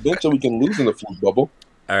keep him on the bench so we can lose in the fluke bubble.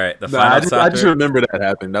 All right, the Nah, final I topic. just remember that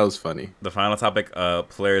happened. That was funny. The final topic.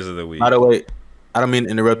 Players of the week. By the way, I don't mean to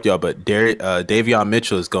interrupt y'all, but Davion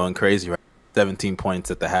Mitchell is going crazy right. 17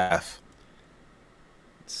 points at the half.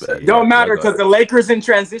 See, Don't matter look up. because the Lakers in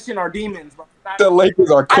transition are demons. Bro. The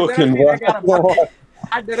Lakers are cooking, I got a bro. bucket.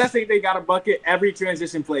 I think they got a bucket every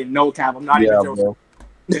transition play. No cap. I'm not Yeah, even joking. bro.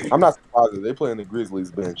 I'm not surprised that they're playing the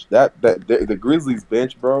Grizzlies bench. The Grizzlies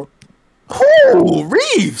bench, bro. Oh,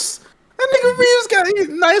 Reeves! That nigga Reeves got a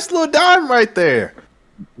nice little dime right there.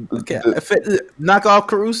 Okay, knock off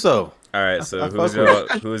Caruso. All right, so I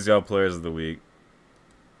who's y'all players of the week?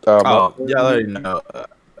 Oh, y'all already know.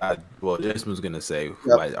 Well, Jason was gonna say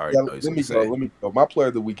who I already know he's let me gonna say. go. Let me go. My player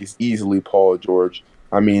of the week is easily Paul George.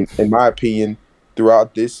 I mean, in my opinion,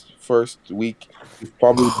 throughout this first week, he's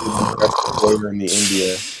probably the best player in the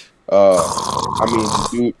NBA. I mean,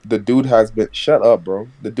 the dude has been shut up, bro.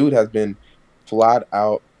 The dude has been flat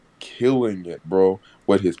out killing it, bro.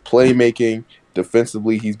 With his playmaking,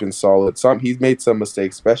 defensively, he's been solid. He's made some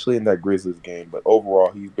mistakes, especially in that Grizzlies game, but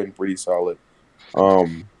overall, he's been pretty solid.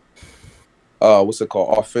 What's it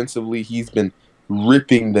called? Offensively, he's been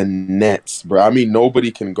ripping the nets, bro. I mean,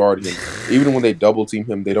 nobody can guard him. Even when they double team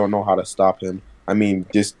him, they don't know how to stop him. I mean,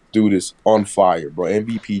 this dude is on fire, bro.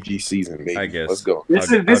 MVPG season, baby. I guess. Let's go.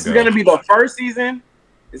 This is gonna be the first season.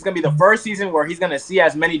 It's gonna be the first season where he's gonna see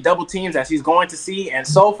as many double teams as he's going to see, and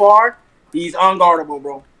so far, he's unguardable,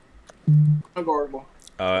 bro. Unguardable.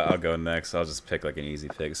 I'll go next. I'll just pick like an easy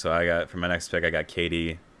pick. So I got for my next pick, I got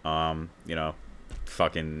KD. You know,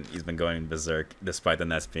 fucking, he's been going berserk despite the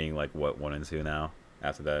Nets being like what 1-2 now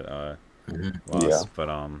after that loss. Yeah. But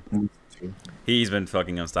he's been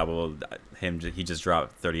fucking unstoppable. He just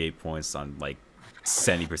dropped 38 points on like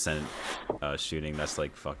 70% shooting. That's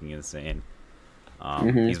like fucking insane.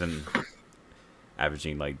 He's been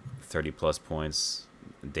averaging like 30 plus points,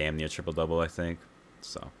 damn near triple double, I think.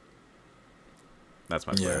 So that's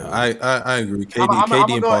my player. Yeah, I agree. KD I'm and Paul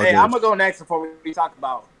George. gonna go next before we talk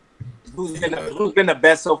about who's been the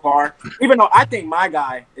best so far. Even though I think my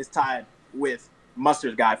guy is tied with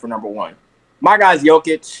Mustard's guy for number one. My guy's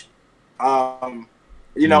Jokic.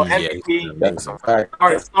 You know, MVP. That's a fact.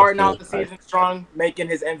 Starting out the season strong, making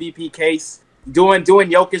his MVP case, doing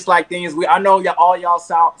Jokic like things. I know all y'all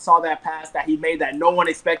saw that pass that he made that no one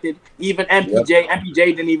expected. Even MPJ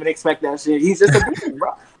didn't even expect that shit. He's just a beast,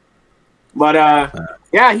 bro. But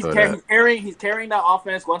yeah, he's carrying that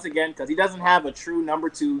offense once again because he doesn't have a true number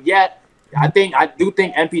two yet. I do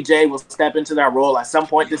think MPJ will step into that role at some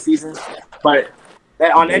point this season. But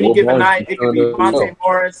on any given night, it could be Monte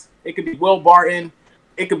Morris, it could be Will Barton,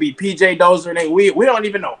 it could be PJ Dozier. We don't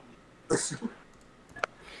even know.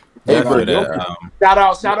 Hey, bro, shout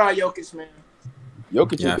out Jokic, man.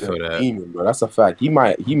 Jokic is a demon, bro. That's a fact. He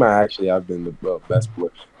might actually have been the best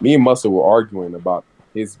player. Me and Mustard were arguing about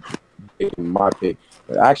his pick and my pick,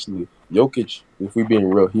 but actually, Jokic, if we're being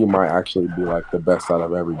real, he might actually be like the best out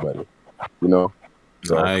of everybody. You know.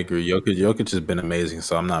 So I agree. Jokic has been amazing,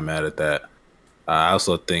 so I'm not mad at that. I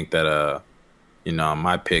also think that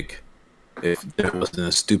my pick, if there wasn't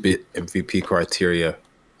a stupid MVP criteria,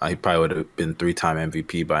 he probably would have been 3-time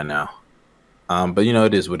MVP by now. But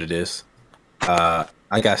it is what it is. I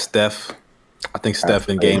got Steph. I think Steph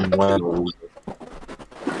in game one.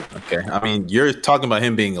 Okay, I mean you're talking about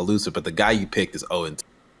him being elusive, but the guy you picked is 0-2,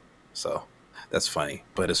 so that's funny.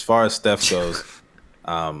 But as far as Steph goes,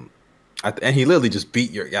 and he literally just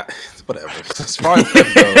beat your guy. Whatever. As far as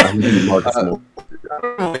Steph goes, I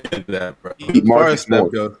don't want to get into that, bro. As far as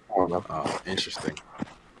Steph goes, interesting.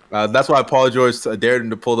 That's why Paul George dared him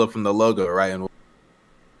to pull up from the logo, right? And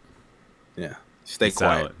yeah, stay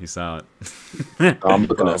quiet. He's silent. I'm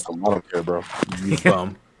looking at him. I don't care, bro. You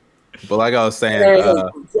bum. But like I was saying,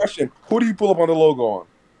 question: who do you pull up on the logo on?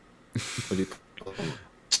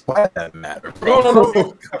 Why does that matter, bro?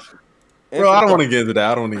 No. Bro, I don't want to get into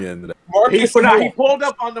that. He pulled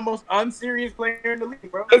up on the most unserious player in the league,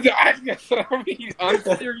 bro. He's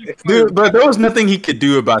unserious. Dude, but there was nothing he could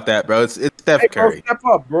do about that, bro. It's Steph Curry. Step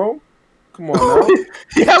up, bro. Come on now.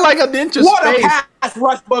 He had like an inch of What space. a pass,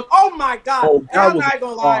 Westbrook! Oh my God! Oh, And that I'm was not a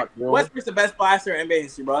gonna lie. thought, bro. Westbrook's the best passer in NBA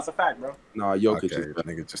history, bro. That's a fact, bro. Nah, Jokic Okay, is that better.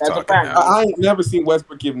 nigga just That's a talking fact. now. I ain't never seen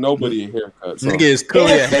Westbrook give nobody a haircut. So. Nigga is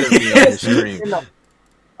clearly ahead of me on the stream,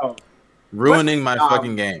 Oh, ruining my Nah.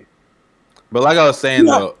 fucking game. But like I was saying You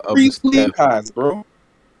though, have free league pass, bro.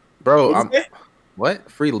 bro, what'd you say?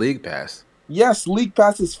 what free league pass? Yes, league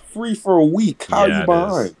pass is free for a week. How Yeah, are it you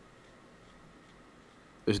behind? is.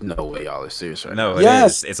 There's no way y'all are serious right No, now. it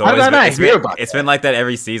Yes. is. It's How did always I been, not it's hear been, about it's that? been like that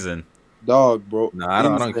every season. Dog, bro. No, I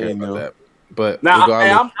don't care Insane, about yo. that. But Nah,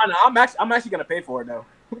 regardless, I'm actually gonna pay for it though.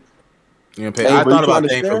 you're gonna pay. Hey, I bro, you thought about trying to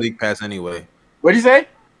paying for share? league pass anyway. What'd you say?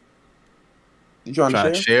 You trying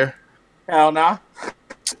Trying to to share? share? Hell nah.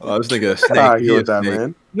 Oh, this nigga a snake. Get out He here a with that, snake.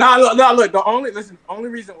 man. Nah, look. The only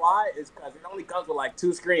reason why is because it only comes with like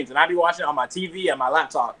 2 screens, and I be watching it on my TV and my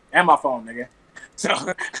laptop and my phone, nigga.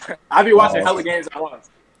 So I be watching hella games at once.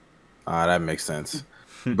 Ah, that makes sense.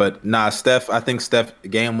 But nah, Steph. I think Steph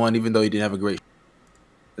game 1, even though he didn't have a great,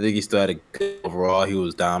 I think he still had a good overall. He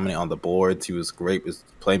was dominant on the boards. He was great with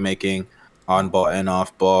playmaking, on ball and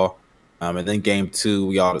off ball. And then game 2,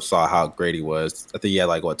 we all saw how great he was. I think he had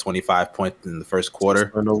like 25 points in the first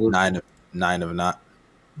quarter. Turnovers. 9 of 9.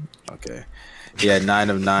 Okay, he had 9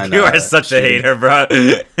 of 9. You are such a hater, bro.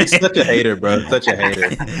 Such a hater, bro. Such a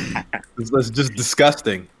hater. It's just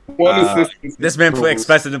disgusting. One assist. This man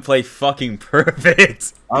expected to play fucking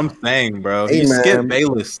perfect. I'm saying, bro. Hey, He skipped man.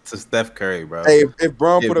 Bayless to Steph Curry, bro. Hey, if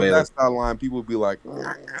Braun Yeah, put up Baylor. that style line, people would be like,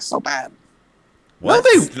 so bad. What?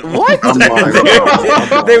 No, they- what? I'm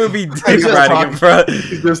lying. They would be dick just riding him, bro.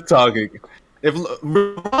 He's just talking. If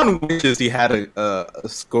LeBron wishes he had a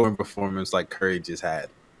scoring performance like Curry just had,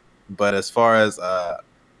 but as far as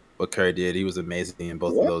what Curry did, he was amazing in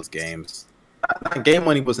both of those games. Game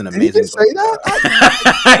 1, he wasn't Did he amazing. just say that?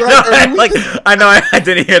 I know, I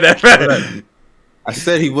didn't hear that, bro. I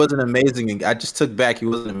said he wasn't amazing. And I just took back. He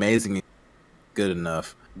wasn't amazing. And good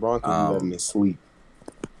enough. Braun could do that in his sleep.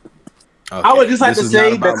 Okay, I would just like this to is not say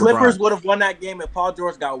the about Clippers LeBron. would have won that game if Paul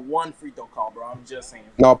George got 1 free throw call, bro. I'm just saying.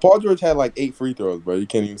 No, Paul George had like 8 free throws, bro. You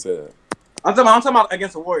can't even say that. I'm talking about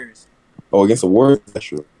against the Warriors. Oh, against the Warriors? That's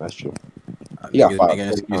true. That's true. He got Niggas 5 making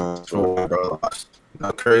excuses for why, bro.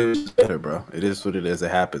 No, Curry was better, bro. It is what it is. It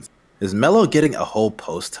happens. Is Melo getting a whole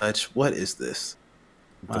post touch? What is this?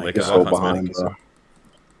 The My Lakers God. so offense, behind, man.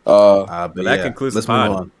 bro. But That concludes let's the pod.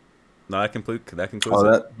 move on. No, that concludes Oh,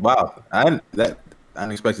 it. that wow! I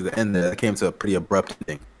didn't expect it to end there. That came to a pretty abrupt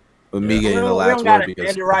ending with me Yeah. getting the We last don't gotta word because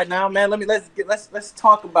end it right now, man. Let's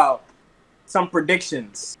talk about some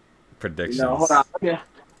predictions. Predictions. You know, hold on.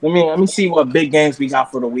 Let me see what big games we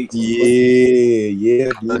got for the week.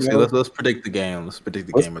 Yeah. let's Let's predict the game. Let's predict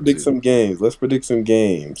the game or predict two. some games. Let's predict some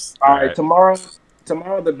games. All right, Alright.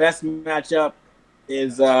 tomorrow the best matchup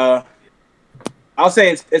is I'll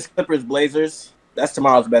say it's Clippers Blazers. That's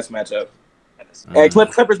tomorrow's best matchup. Hey,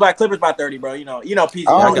 Clippers by 30, bro. You know PG.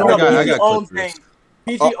 I PG got owns Clippers. Dame.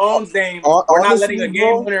 PG owns Dame. Hon- We're not honestly, letting a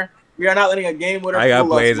game bro, winner. We are not letting a game winner. I got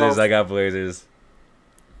fool us, Blazers. bro. I got Blazers.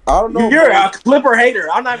 I don't know. You're bro. a Clipper hater.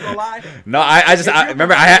 I'm not gonna lie. No, I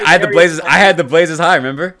remember I had the Blazers. I had the Blazers high.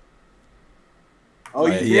 Remember? Oh,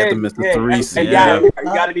 Yeah, he had to miss the yeah. three And seed. you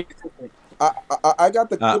gotta be consistent. I got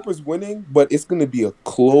the Clippers winning, but it's gonna be a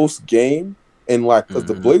close game, and because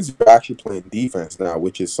the Mhm. Blazers are actually playing defense now,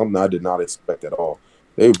 which is something I did not expect at all.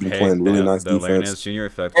 They've been playing really nice the Larry defense. Nance Jr.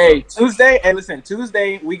 effect. Hey, Tuesday. Hey, listen.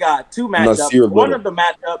 Tuesday we got 2 matchups. Nasir One Little. of the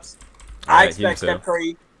matchups, I Alright, expect him too. Steph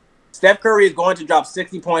Curry. Steph Curry is going to drop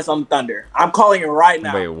 60 points on the Thunder. I'm calling it right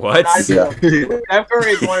now. Wait, what? Not even Yeah. joking. Steph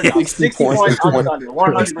Curry is going to drop 60 points on the Thunder.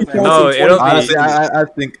 100%. No, it'll be. Honestly,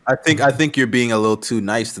 I think you're being a little too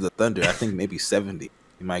nice to the Thunder. I think maybe 70.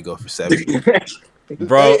 He might go for 70.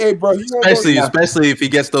 Bro, Hey, bro, you won't go- especially if he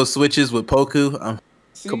gets those switches with Poku.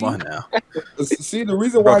 See? Come on now. See the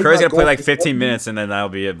reason why bro, Curry's he's not gonna play going like for 15 70? minutes and then that'll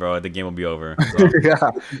be it, bro. The game will be over. So. Yeah,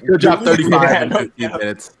 he'll drop 35 in Yeah, 15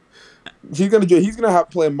 minutes. He's gonna have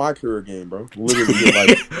to play my career game, bro. Literally, get,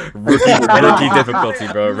 like rookie difficulty,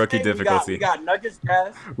 bro. Rookie We difficulty. got Nuggets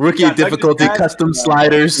Jazz. Rookie Yeah, Nuggets difficulty, Jazz. custom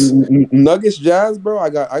sliders. Nuggets Jazz, bro. I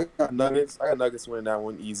got Nuggets. I got Nuggets winning that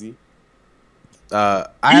one easy. I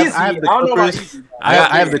Easy. have the don't know about Clippers. easy.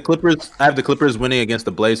 I have the Clippers. I have the Clippers winning against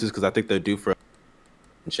the Blazers because I think they're due for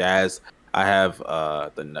Jazz. I have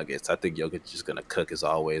the Nuggets. I think Jokic is just gonna cook as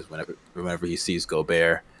always whenever he sees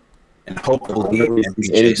Gobert, and hopefully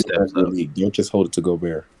MPJ steps up. Don't just hold it to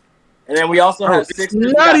Gobert. And then we also have It's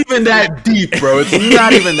Sixers. not even that deep, bro. It's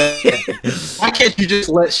not even that. Why can't you just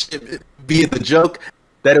let shit be the joke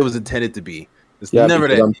that it was intended to be? It's Yeah, never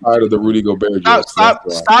because that. I'm tired of the Rudy Gobert jokes.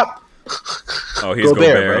 Stop Oh, he's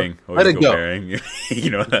Gobert, Gobering. bro. Oh, Let he's it go. Gobering. You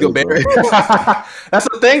know that. Gobert. That's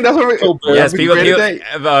the thing. That's what we. Yes, people. Today.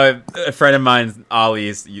 A friend of mine,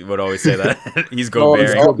 Ali, would always say that he's No,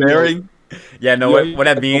 it's Gobering. Gobering. Yeah, no. What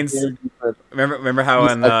that means? Gobert. Remember how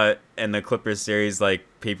in the Clippers series, like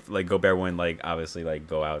people, like Gobert wouldn't like obviously like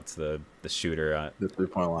go out to the shooter. The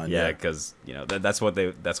 3-point line. Yeah, because you know that's what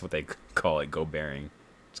they call it, Gobering,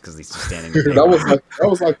 just because he's just standing. There. That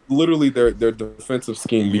was like literally their defensive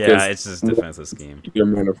scheme. Because Yeah, it's just defensive scheme. your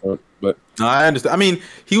man in front, but No, I understand. I mean,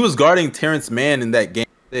 he was guarding Terrence Mann in that game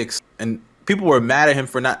 6, and people were mad at him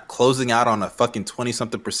for not closing out on a fucking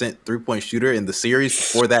 20-something% 3-point shooter in the series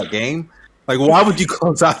before that game. Like, why would you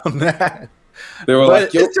close out on that? they were But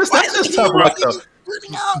like, "Yo, that's just tough luck, though.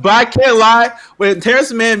 But I can't lie. When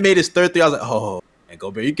Terrence Mann made his third 3, I was like, oh, man,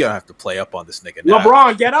 Gobert, you're gonna have to play up on this nigga now.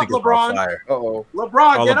 LeBron, get up, Nigga's on LeBron. fire. uh-oh."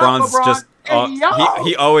 LeBron, Oh, get LeBron's up, LeBron. just. Hey, yo.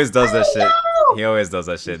 He always does that shit. He always does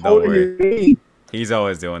that shit. Don't worry. Holding He's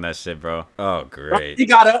always doing that shit, bro. Oh, He great.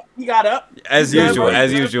 got up. He got up. As Yeah, usual. bro.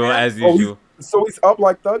 As usual. As Oh, usual. So he's up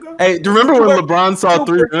like Thugger? Hey, do you remember when LeBron saw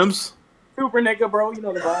 3 rims? Super nigga, bro. You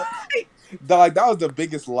know the vibe. Like that was the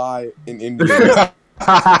biggest lie in NBA.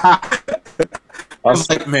 I was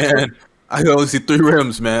like, man, I can only see 3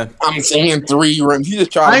 rims, man. I'm saying 3 rims. He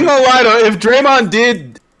just I tried. ain't gonna lie though. If Draymond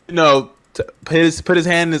did, you know, put his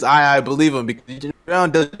hand in his eye, I believe him because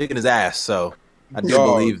Draymond does dick in his ass. So I do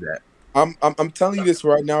Dog. believe that. I'm telling you this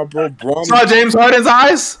right now, bro. Braun, Saw James Harden's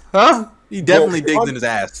eyes, huh? He definitely Bro, digs in his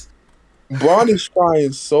ass. Braun is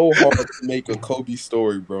trying so hard to make a Kobe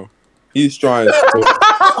story, bro. He's trying. So,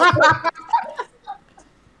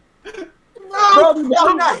 Bro, you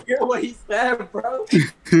not hear what he said, bro.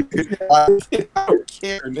 I don't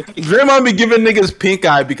care. Nigga. Draymond be giving niggas pink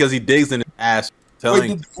eye because he digs in his ass.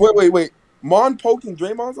 Telling, Wait. Mon poking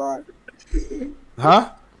Draymond's eye?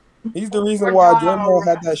 huh? He's the reason why Draymond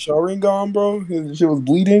had that showering on, bro. His shit was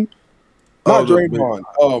bleeding. Not Draymond.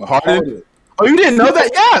 Harden? Oh, you didn't know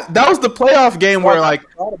that? Yeah, that was the playoff game where like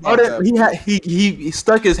Harden, Harden, he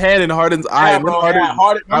stuck his hand in Harden's eye. Yeah, And bro. Harden, Yeah,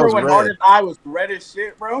 Harden, eye remember was when red. Harden's eye was red as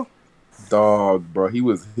shit, bro? dog, bro.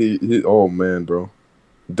 He oh man, bro.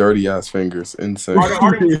 Dirty ass fingers. Insane.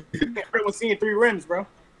 Harden was seeing 3 rims, bro.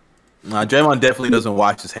 Nah, Draymond definitely doesn't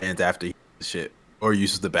wash his hands after he eats shit or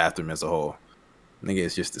uses the bathroom as a whole. Nigga,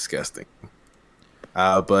 it's just disgusting.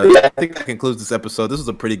 But I think that concludes this episode. This was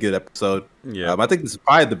a pretty good episode. Yeah. I think this is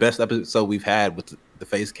probably the best episode we've had with the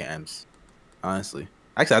face cams. Honestly,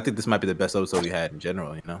 actually, I think this might be the best episode we had in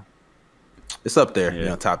general. You know, it's up there. Yeah. You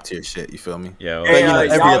know, top tier shit. You feel me? Yeah. Hey, well,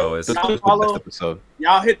 y'all- every y'all always. This was the follow- best episode.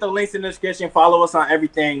 Y'all hit the links in the description. Follow us on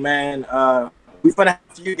everything, man. We finna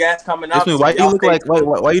have you guys coming up. Jasmine, so why you y'all look stay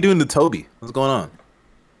like? Why you doing the Toby? What's going on?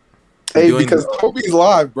 Hey, Doing- because Toby's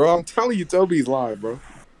live, bro. I'm telling you, Toby's live, bro.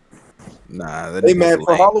 Nah, that Hey, nigga's man,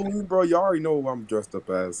 for lame. Halloween, bro, you already know who I'm dressed up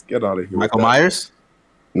as. Get out of here. with Michael that. Myers.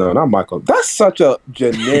 No, not Michael. That's such a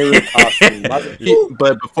generic costume.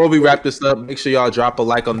 But before we wrap this up, make sure y'all drop a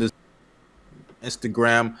like on this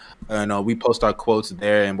Instagram. We post our quotes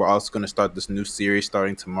there, and we're also going to start this new series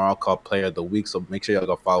starting tomorrow called Player of the Week. So make sure y'all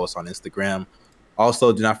go follow us on Instagram.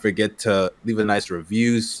 Also, do not forget to leave a nice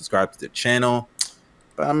review, subscribe to the channel.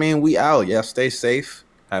 But I mean, we out. Yeah, stay safe.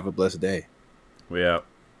 Have a blessed day. We out.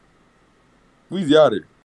 We got it.